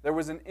 there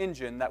was an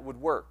engine that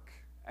would work,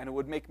 and it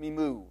would make me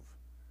move.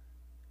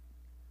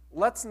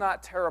 Let's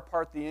not tear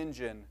apart the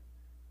engine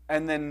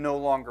and then no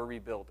longer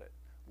rebuild it.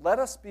 Let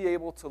us be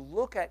able to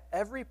look at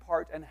every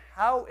part and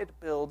how it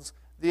builds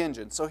the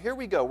engine. So here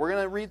we go. We're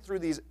going to read through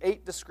these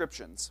 8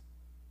 descriptions.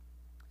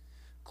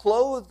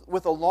 Clothed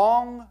with a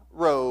long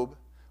robe,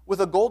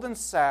 with a golden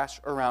sash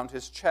around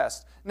his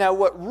chest. Now,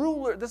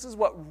 this is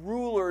what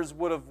rulers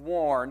would have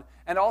worn,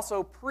 and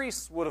also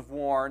priests would have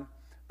worn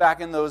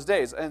back in those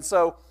days. And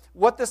so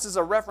what this is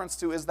a reference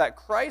to is that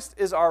Christ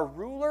is our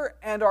ruler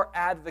and our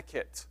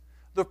advocate.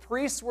 The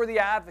priests were the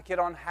advocate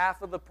on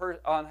half of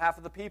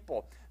the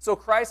people. So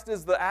Christ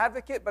is the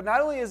advocate, but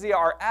not only is he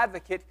our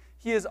advocate,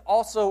 he is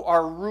also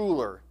our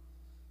ruler.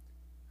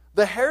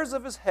 The hairs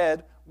of his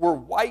head were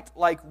white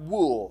like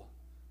wool,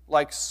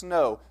 like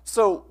snow.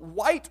 So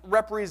white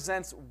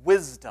represents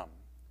wisdom.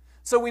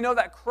 So we know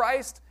that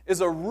Christ is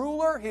a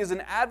ruler, he is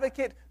an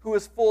advocate who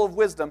is full of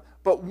wisdom.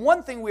 But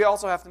one thing we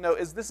also have to know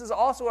is this is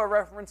also a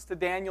reference to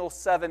Daniel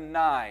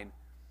 7:9.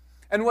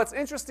 And what's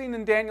interesting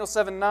in Daniel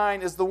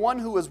 7:9 is the one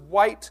who is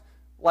white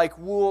like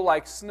wool,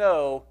 like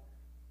snow,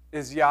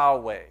 is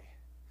Yahweh.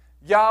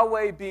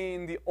 Yahweh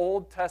being the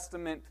Old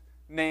Testament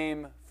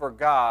name for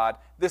God,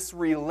 this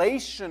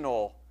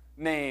relational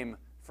name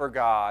for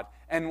God.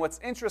 And what's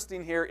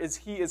interesting here is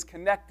he is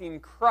connecting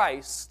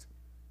Christ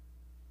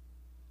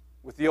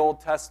with the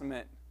Old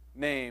Testament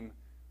name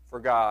for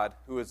God,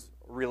 who is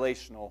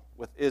relational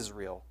with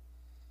Israel.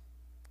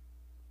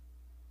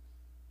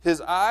 His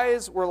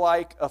eyes were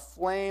like a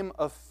flame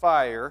of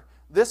fire.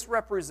 This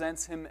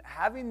represents him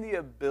having the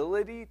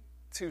ability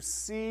to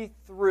see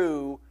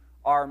through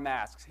our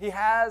masks. He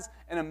has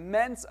an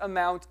immense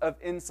amount of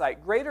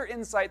insight, greater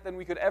insight than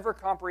we could ever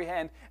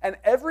comprehend. And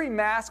every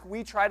mask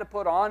we try to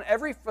put on,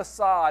 every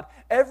facade,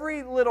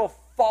 every little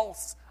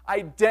false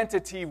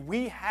identity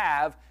we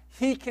have,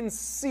 he can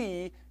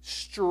see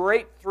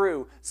straight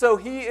through. So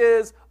he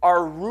is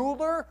our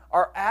ruler,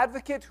 our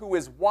advocate who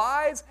is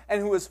wise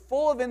and who is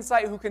full of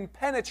insight, who can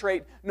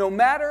penetrate no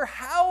matter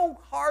how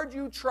hard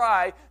you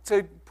try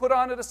to put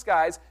on a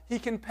disguise, he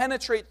can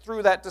penetrate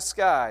through that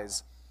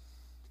disguise.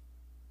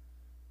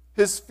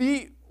 His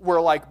feet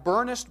were like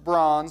burnished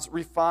bronze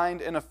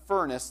refined in a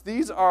furnace.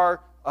 These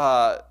are,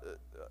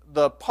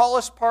 the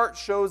polished part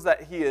shows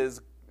that he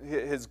is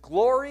his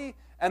glory,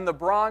 and the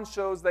bronze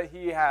shows that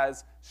he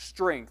has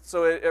strength.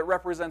 So it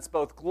represents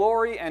both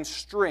glory and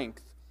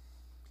strength.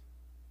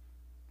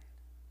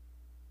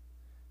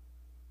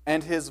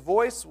 And his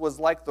voice was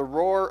like the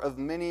roar of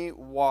many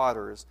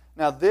waters.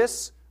 Now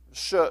this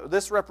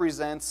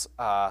represents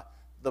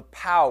the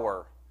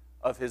power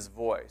of his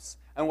voice.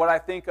 And what I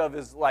think of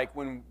is like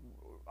when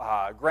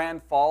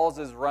Grand Falls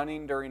is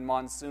running during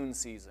monsoon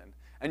season.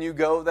 And you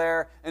go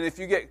there, and if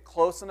you get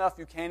close enough,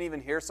 you can't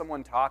even hear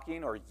someone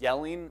talking or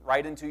yelling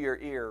right into your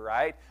ear,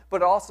 right?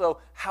 But also,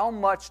 how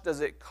much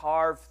does it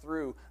carve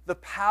through? The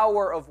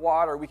power of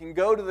water. We can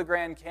go to the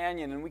Grand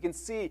Canyon, and we can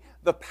see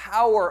the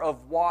power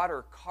of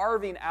water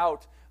carving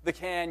out the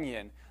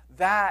canyon.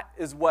 That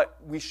is what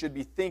we should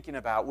be thinking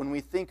about when we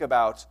think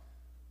about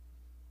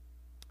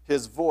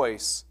his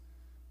voice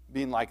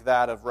being like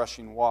that of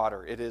rushing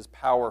water. It is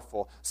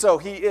powerful. So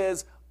he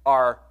is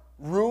our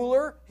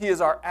ruler, he is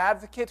our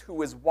advocate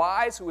who is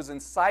wise, who is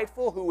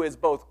insightful, who is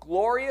both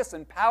glorious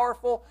and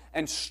powerful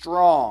and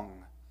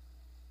strong.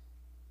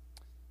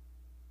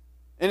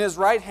 In his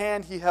right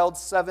hand he held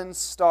 7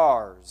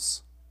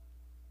 stars.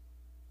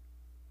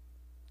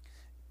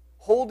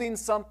 Holding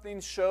something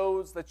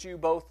shows that you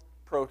both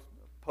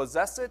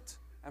possess it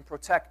and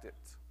protect it.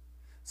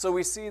 So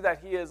we see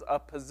that he is a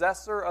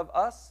possessor of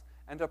us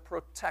and a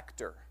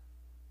protector.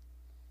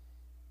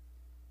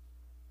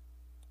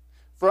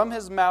 From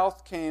his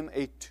mouth came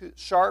a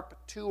sharp,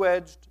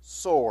 two-edged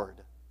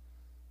sword.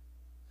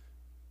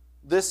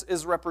 This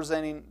is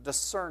representing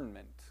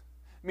discernment,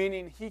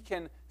 meaning he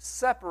can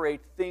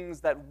separate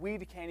things that we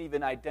can't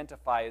even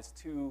identify as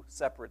two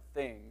separate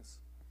things.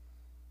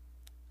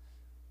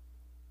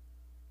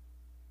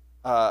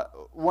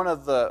 One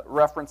of the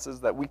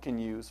references that we can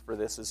use for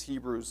this is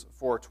Hebrews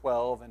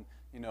 4:12, and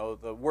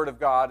the Word of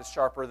God is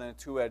sharper than a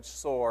two-edged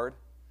sword.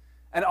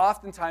 And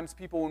oftentimes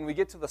people, when we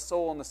get to the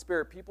soul and the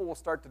spirit, people will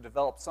start to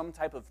develop some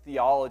type of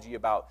theology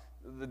about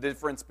the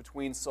difference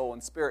between soul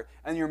and spirit.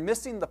 And you're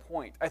missing the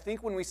point. I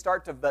think when we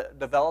start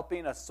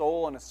developing a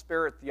soul and a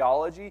spirit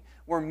theology,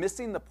 we're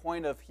missing the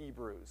point of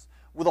Hebrews.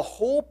 Well, the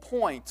whole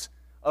point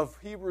of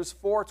Hebrews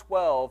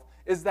 4:12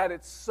 is that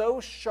it's so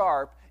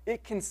sharp,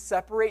 it can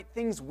separate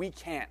things we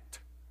can't.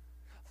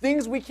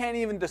 Things we can't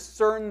even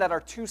discern that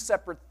are two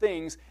separate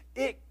things,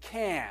 it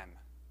can.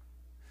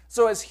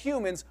 So as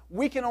humans,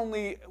 we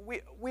only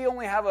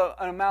have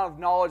an amount of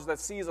knowledge that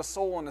sees a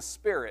soul and a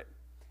spirit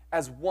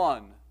as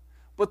one.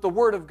 But the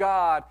Word of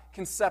God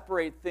can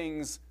separate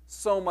things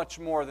so much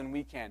more than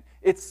we can.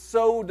 It's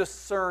so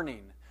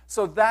discerning.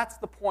 So that's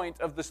the point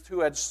of this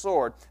two-edged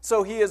sword.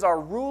 So he is our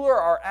ruler,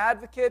 our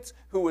advocate,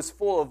 who is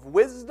full of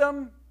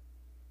wisdom,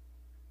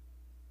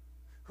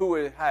 who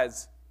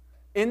has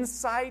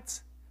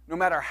insight, no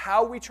matter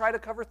how we try to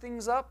cover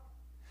things up.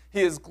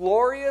 He is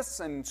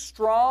glorious and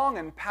strong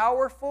and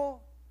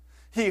powerful.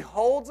 He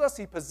holds us,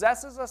 he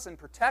possesses us and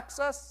protects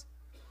us.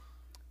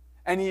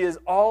 And he is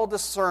all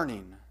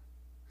discerning.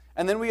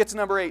 And then we get to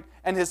number 8.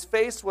 And his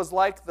face was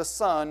like the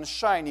sun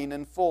shining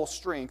in full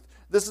strength.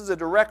 This is a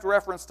direct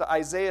reference to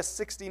Isaiah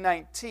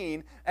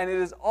 60:19, and it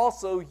is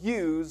also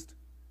used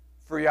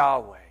for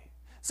Yahweh.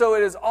 So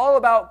it is all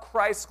about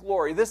Christ's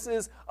glory. This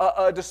is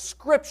a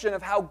description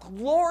of how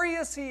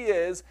glorious he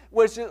is,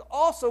 which is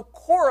also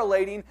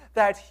correlating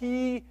that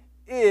he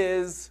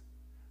is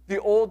the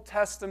Old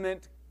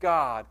Testament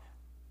God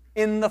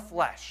in the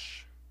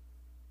flesh.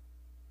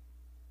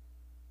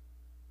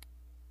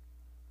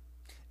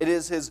 It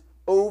is his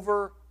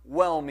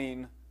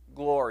overwhelming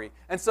glory.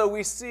 And so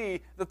we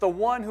see that the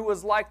one who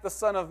is like the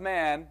Son of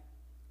Man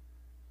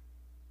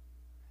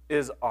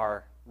is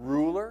our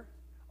ruler,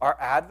 our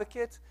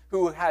advocate,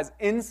 who has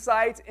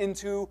insight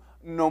into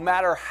no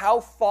matter how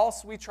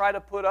false we try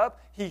to put up,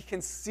 he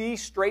can see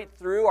straight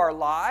through our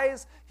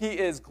lies. He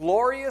is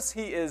glorious,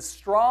 he is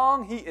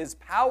strong, he is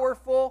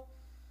powerful,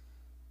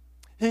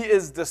 he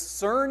is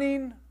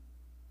discerning,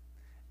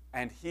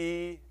 and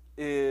he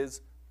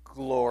is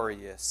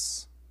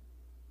glorious.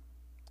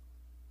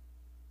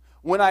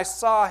 When I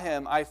saw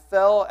him, I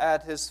fell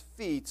at his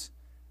feet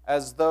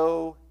as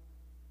though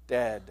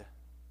dead.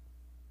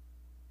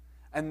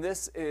 And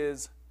this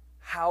is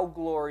how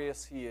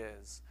glorious he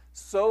is.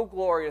 So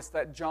glorious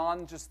that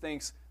John just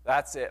thinks,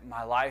 that's it,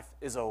 my life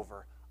is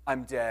over.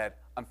 I'm dead.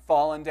 I'm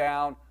fallen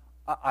down.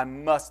 I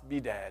must be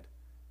dead.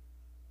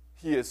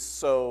 He is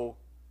so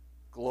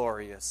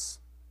glorious.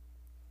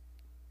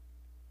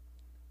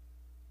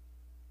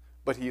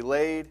 But he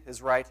laid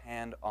his right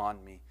hand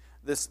on me.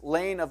 This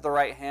laying of the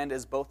right hand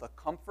is both a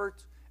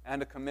comfort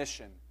and a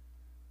commission.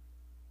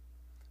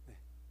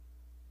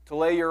 To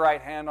lay your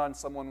right hand on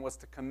someone was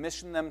to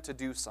commission them to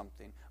do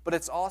something. But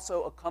it's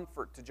also a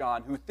comfort to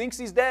John, who thinks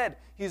he's dead.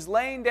 He's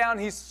laying down.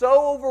 He's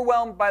so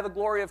overwhelmed by the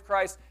glory of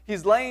Christ.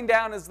 He's laying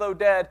down as though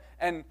dead.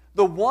 And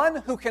the one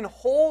who can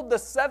hold the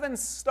 7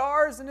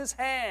 stars in his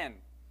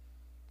hand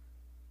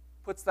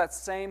puts that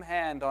same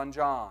hand on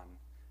John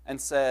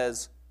and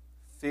says,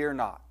 "Fear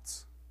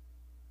not."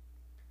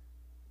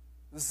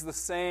 This is the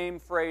same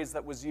phrase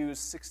that was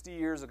used 60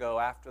 years ago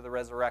after the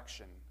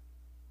resurrection.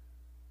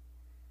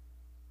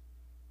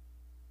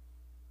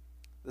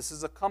 This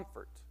is a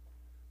comfort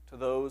to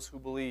those who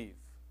believe.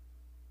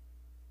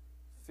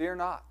 Fear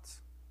not.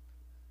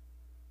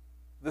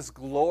 This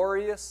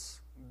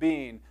glorious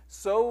being,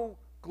 so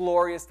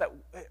glorious that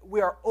we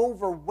are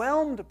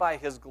overwhelmed by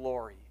his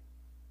glory,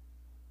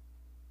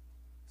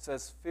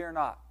 says, "Fear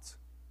not."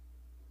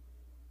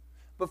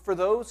 But for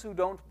those who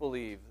don't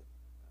believe,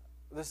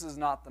 this is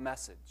not the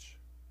message.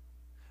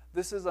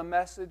 This is a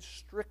message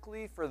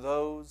strictly for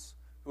those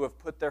who have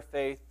put their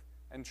faith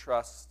and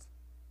trust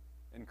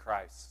in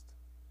Christ.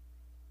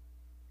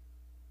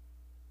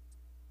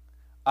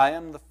 I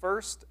am the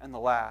first and the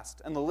last,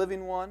 and the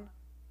living one.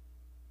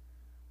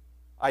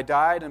 I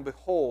died, and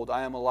behold,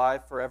 I am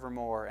alive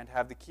forevermore, and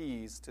have the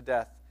keys to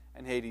death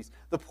and Hades.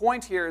 The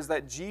point here is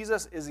that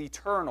Jesus is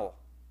eternal.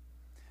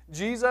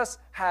 Jesus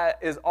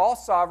is all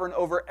sovereign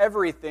over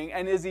everything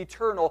and is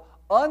eternal,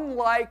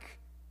 unlike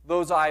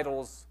those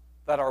idols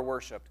that are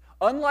worshipped.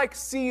 Unlike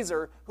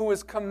Caesar, who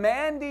is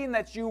commanding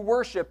that you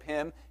worship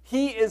him,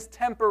 he is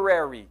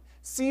temporary.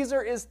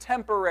 Caesar is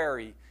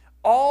temporary.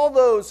 All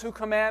those who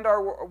command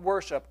our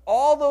worship,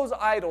 all those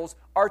idols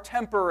are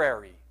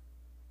temporary.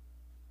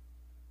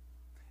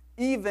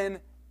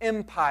 Even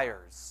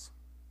empires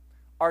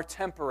are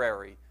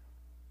temporary,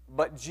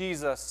 but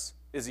Jesus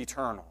is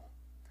eternal.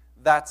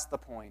 That's the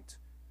point.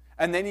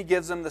 And then he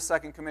gives them the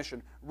second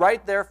commission.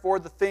 Write therefore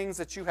the things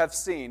that you have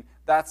seen.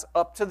 That's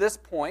up to this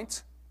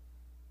point.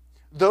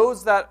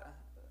 Those that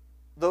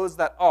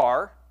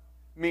are,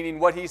 meaning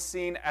what he's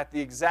seen at the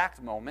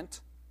exact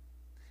moment,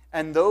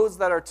 and those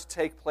that are to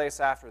take place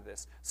after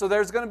this. So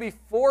there's going to be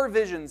 4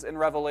 visions in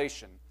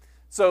Revelation.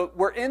 So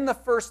we're in the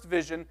first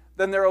vision,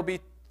 then there will be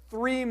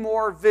 3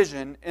 more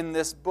visions in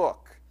this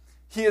book.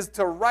 He is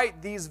to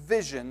write these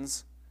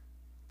visions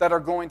that are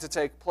going to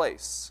take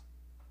place.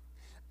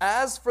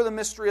 As for the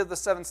mystery of the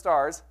 7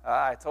 stars,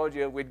 I told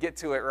you we'd get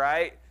to it,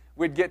 right?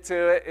 We'd get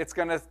to it. It's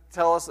going to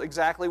tell us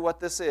exactly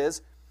what this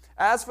is.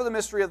 As for the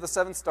mystery of the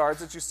 7 stars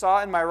that you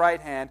saw in my right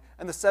hand,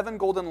 and the 7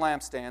 golden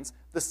lampstands,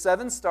 the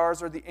 7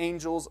 stars are the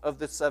angels of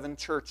the 7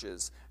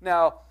 churches.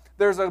 Now,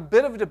 there's a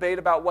bit of a debate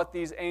about what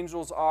these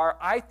angels are.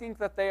 I think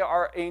that they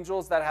are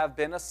angels that have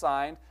been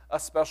assigned a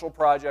special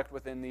project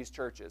within these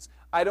churches.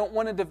 I don't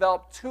want to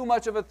develop too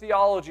much of a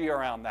theology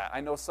around that.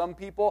 I know some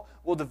people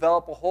will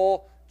develop a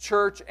whole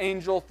church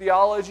angel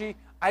theology.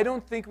 I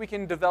don't think we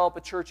can develop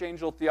a church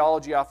angel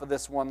theology off of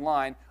this one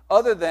line,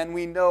 other than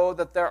we know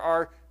that there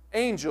are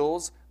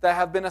angels that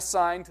have been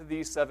assigned to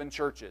these 7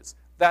 churches.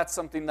 That's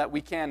something that we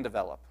can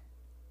develop.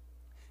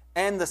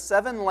 And the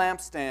 7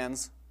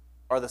 lampstands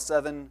are the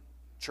 7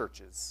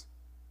 churches.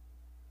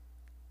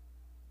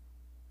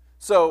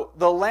 So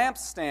the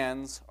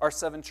lampstands are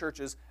 7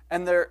 churches,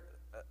 and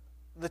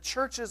the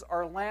churches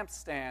are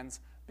lampstands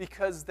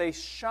because they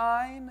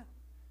shine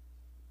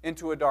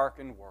into a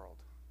darkened world.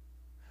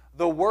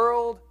 The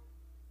world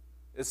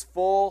is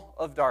full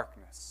of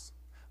darkness,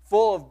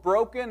 full of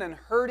broken and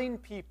hurting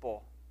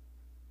people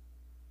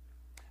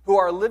who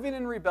are living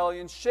in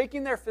rebellion,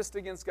 shaking their fist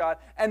against God,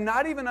 and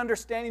not even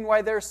understanding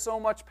why there's so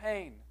much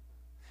pain.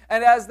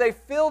 And as they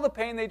feel the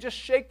pain, they just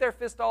shake their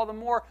fist all the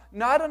more,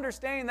 not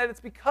understanding that it's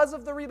because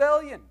of the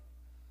rebellion.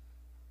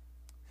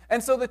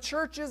 And so the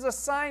church's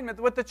assignment,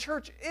 what the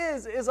church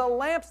is a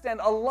lampstand,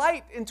 a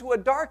light into a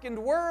darkened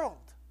world.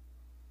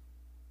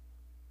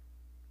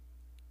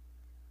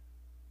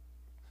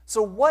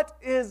 So what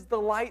is the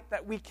light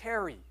that we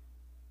carry?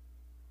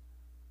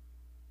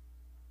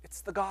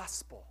 It's the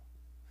gospel.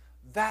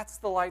 That's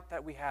the light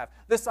that we have.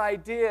 This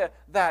idea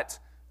that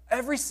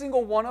every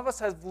single one of us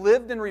has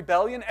lived in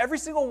rebellion. Every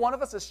single one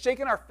of us has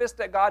shaken our fist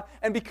at God.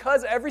 And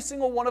because every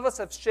single one of us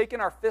has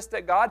shaken our fist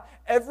at God,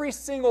 every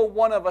single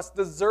one of us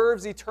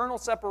deserves eternal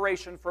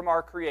separation from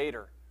our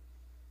Creator.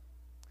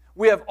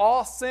 We have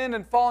all sinned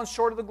and fallen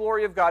short of the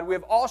glory of God. We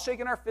have all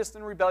shaken our fist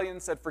in rebellion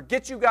and said,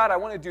 forget you, God, I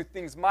want to do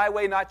things my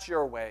way, not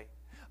your way.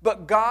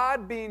 But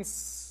God, being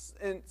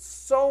in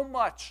so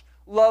much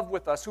love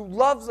with us, who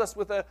loves us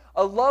with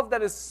a love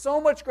that is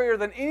so much greater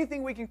than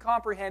anything we can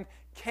comprehend,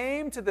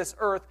 came to this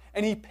earth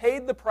and He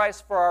paid the price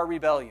for our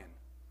rebellion.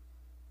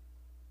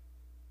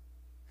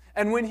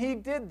 And when He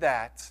did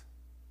that,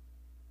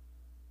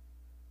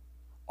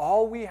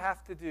 all we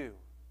have to do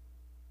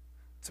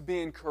to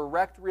be in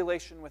correct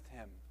relation with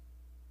Him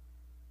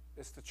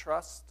is to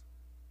trust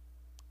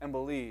and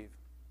believe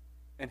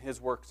in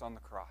His works on the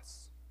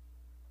cross.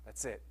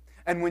 That's it.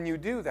 And when you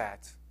do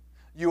that,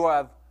 you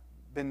have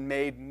been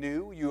made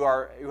new. You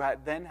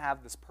then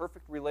have this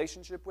perfect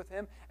relationship with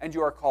Him, and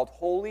you are called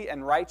holy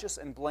and righteous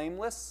and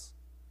blameless.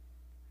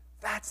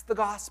 That's the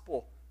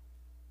gospel.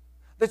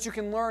 That you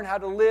can learn how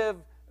to live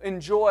in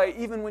joy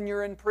even when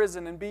you're in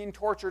prison and being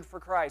tortured for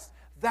Christ.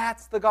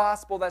 That's the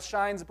gospel that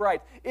shines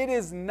bright. It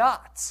is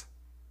not.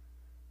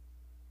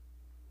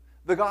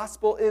 The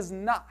gospel is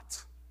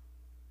not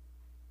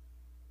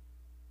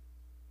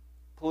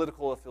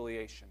political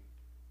affiliation.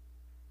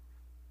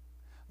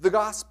 The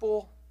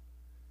gospel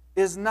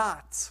is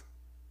not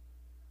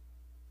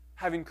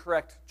having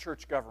correct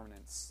church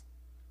governance.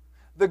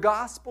 The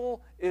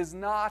gospel is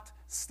not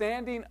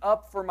standing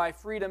up for my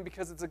freedom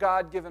because it's a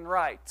God-given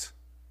right.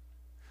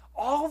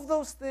 All of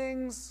those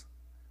things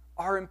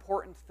are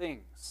important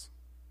things.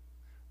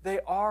 They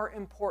are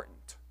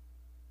important,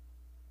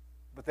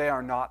 but they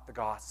are not the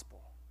gospel.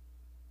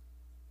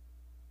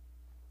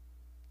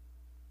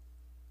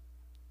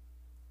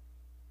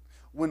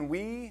 When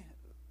we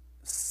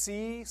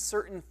see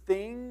certain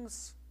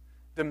things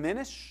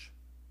diminish,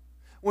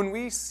 when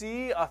we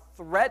see a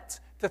threat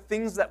to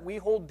things that we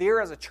hold dear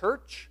as a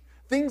church,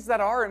 things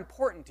that are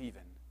important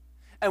even,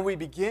 and we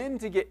begin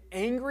to get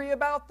angry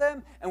about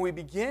them, and we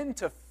begin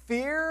to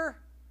fear,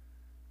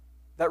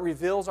 that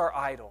reveals our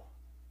idol.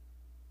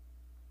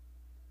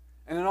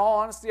 And in all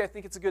honesty, I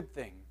think it's a good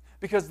thing,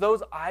 because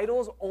those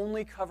idols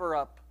only cover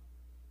up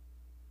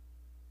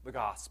the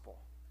gospel.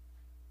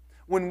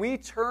 When we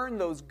turn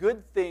those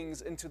good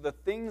things into the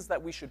things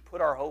that we should put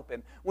our hope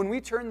in, when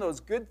we turn those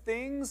good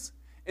things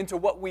into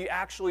what we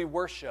actually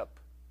worship,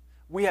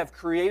 we have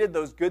created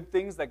those good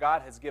things that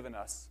God has given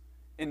us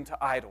into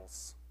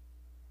idols.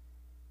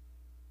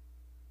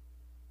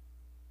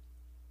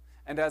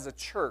 And as a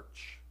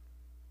church,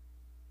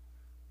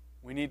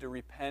 we need to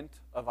repent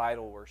of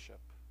idol worship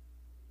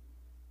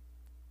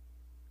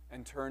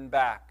and turn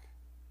back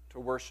to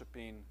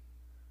worshiping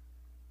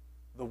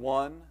the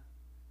one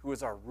who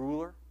is our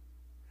ruler,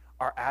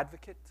 our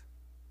advocate,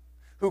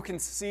 who can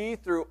see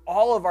through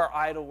all of our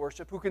idol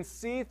worship, who can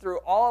see through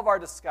all of our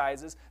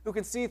disguises, who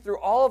can see through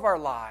all of our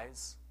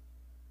lies,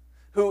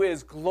 who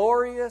is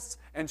glorious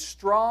and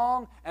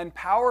strong and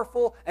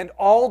powerful and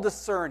all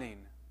discerning,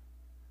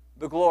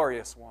 the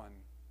glorious one,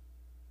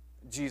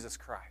 Jesus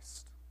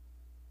Christ.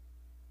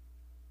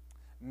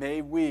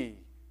 May we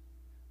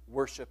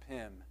worship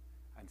him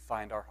and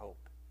find our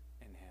hope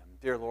in him.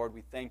 Dear Lord,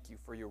 we thank you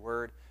for your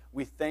word.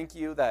 We thank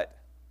you that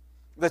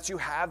you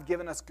have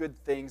given us good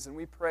things, and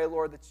we pray,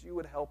 Lord, that you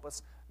would help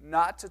us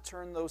not to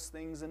turn those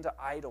things into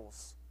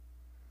idols,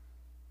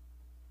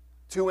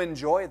 to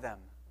enjoy them,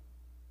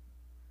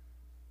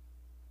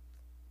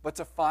 but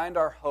to find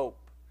our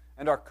hope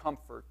and our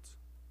comfort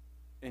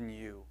in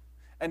you,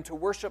 and to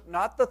worship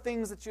not the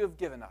things that you have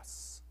given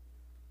us,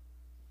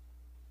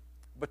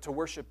 but to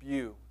worship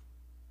you,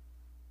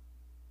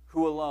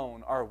 who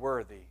alone are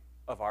worthy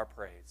of our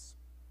praise.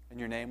 In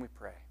your name we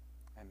pray.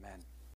 Amen.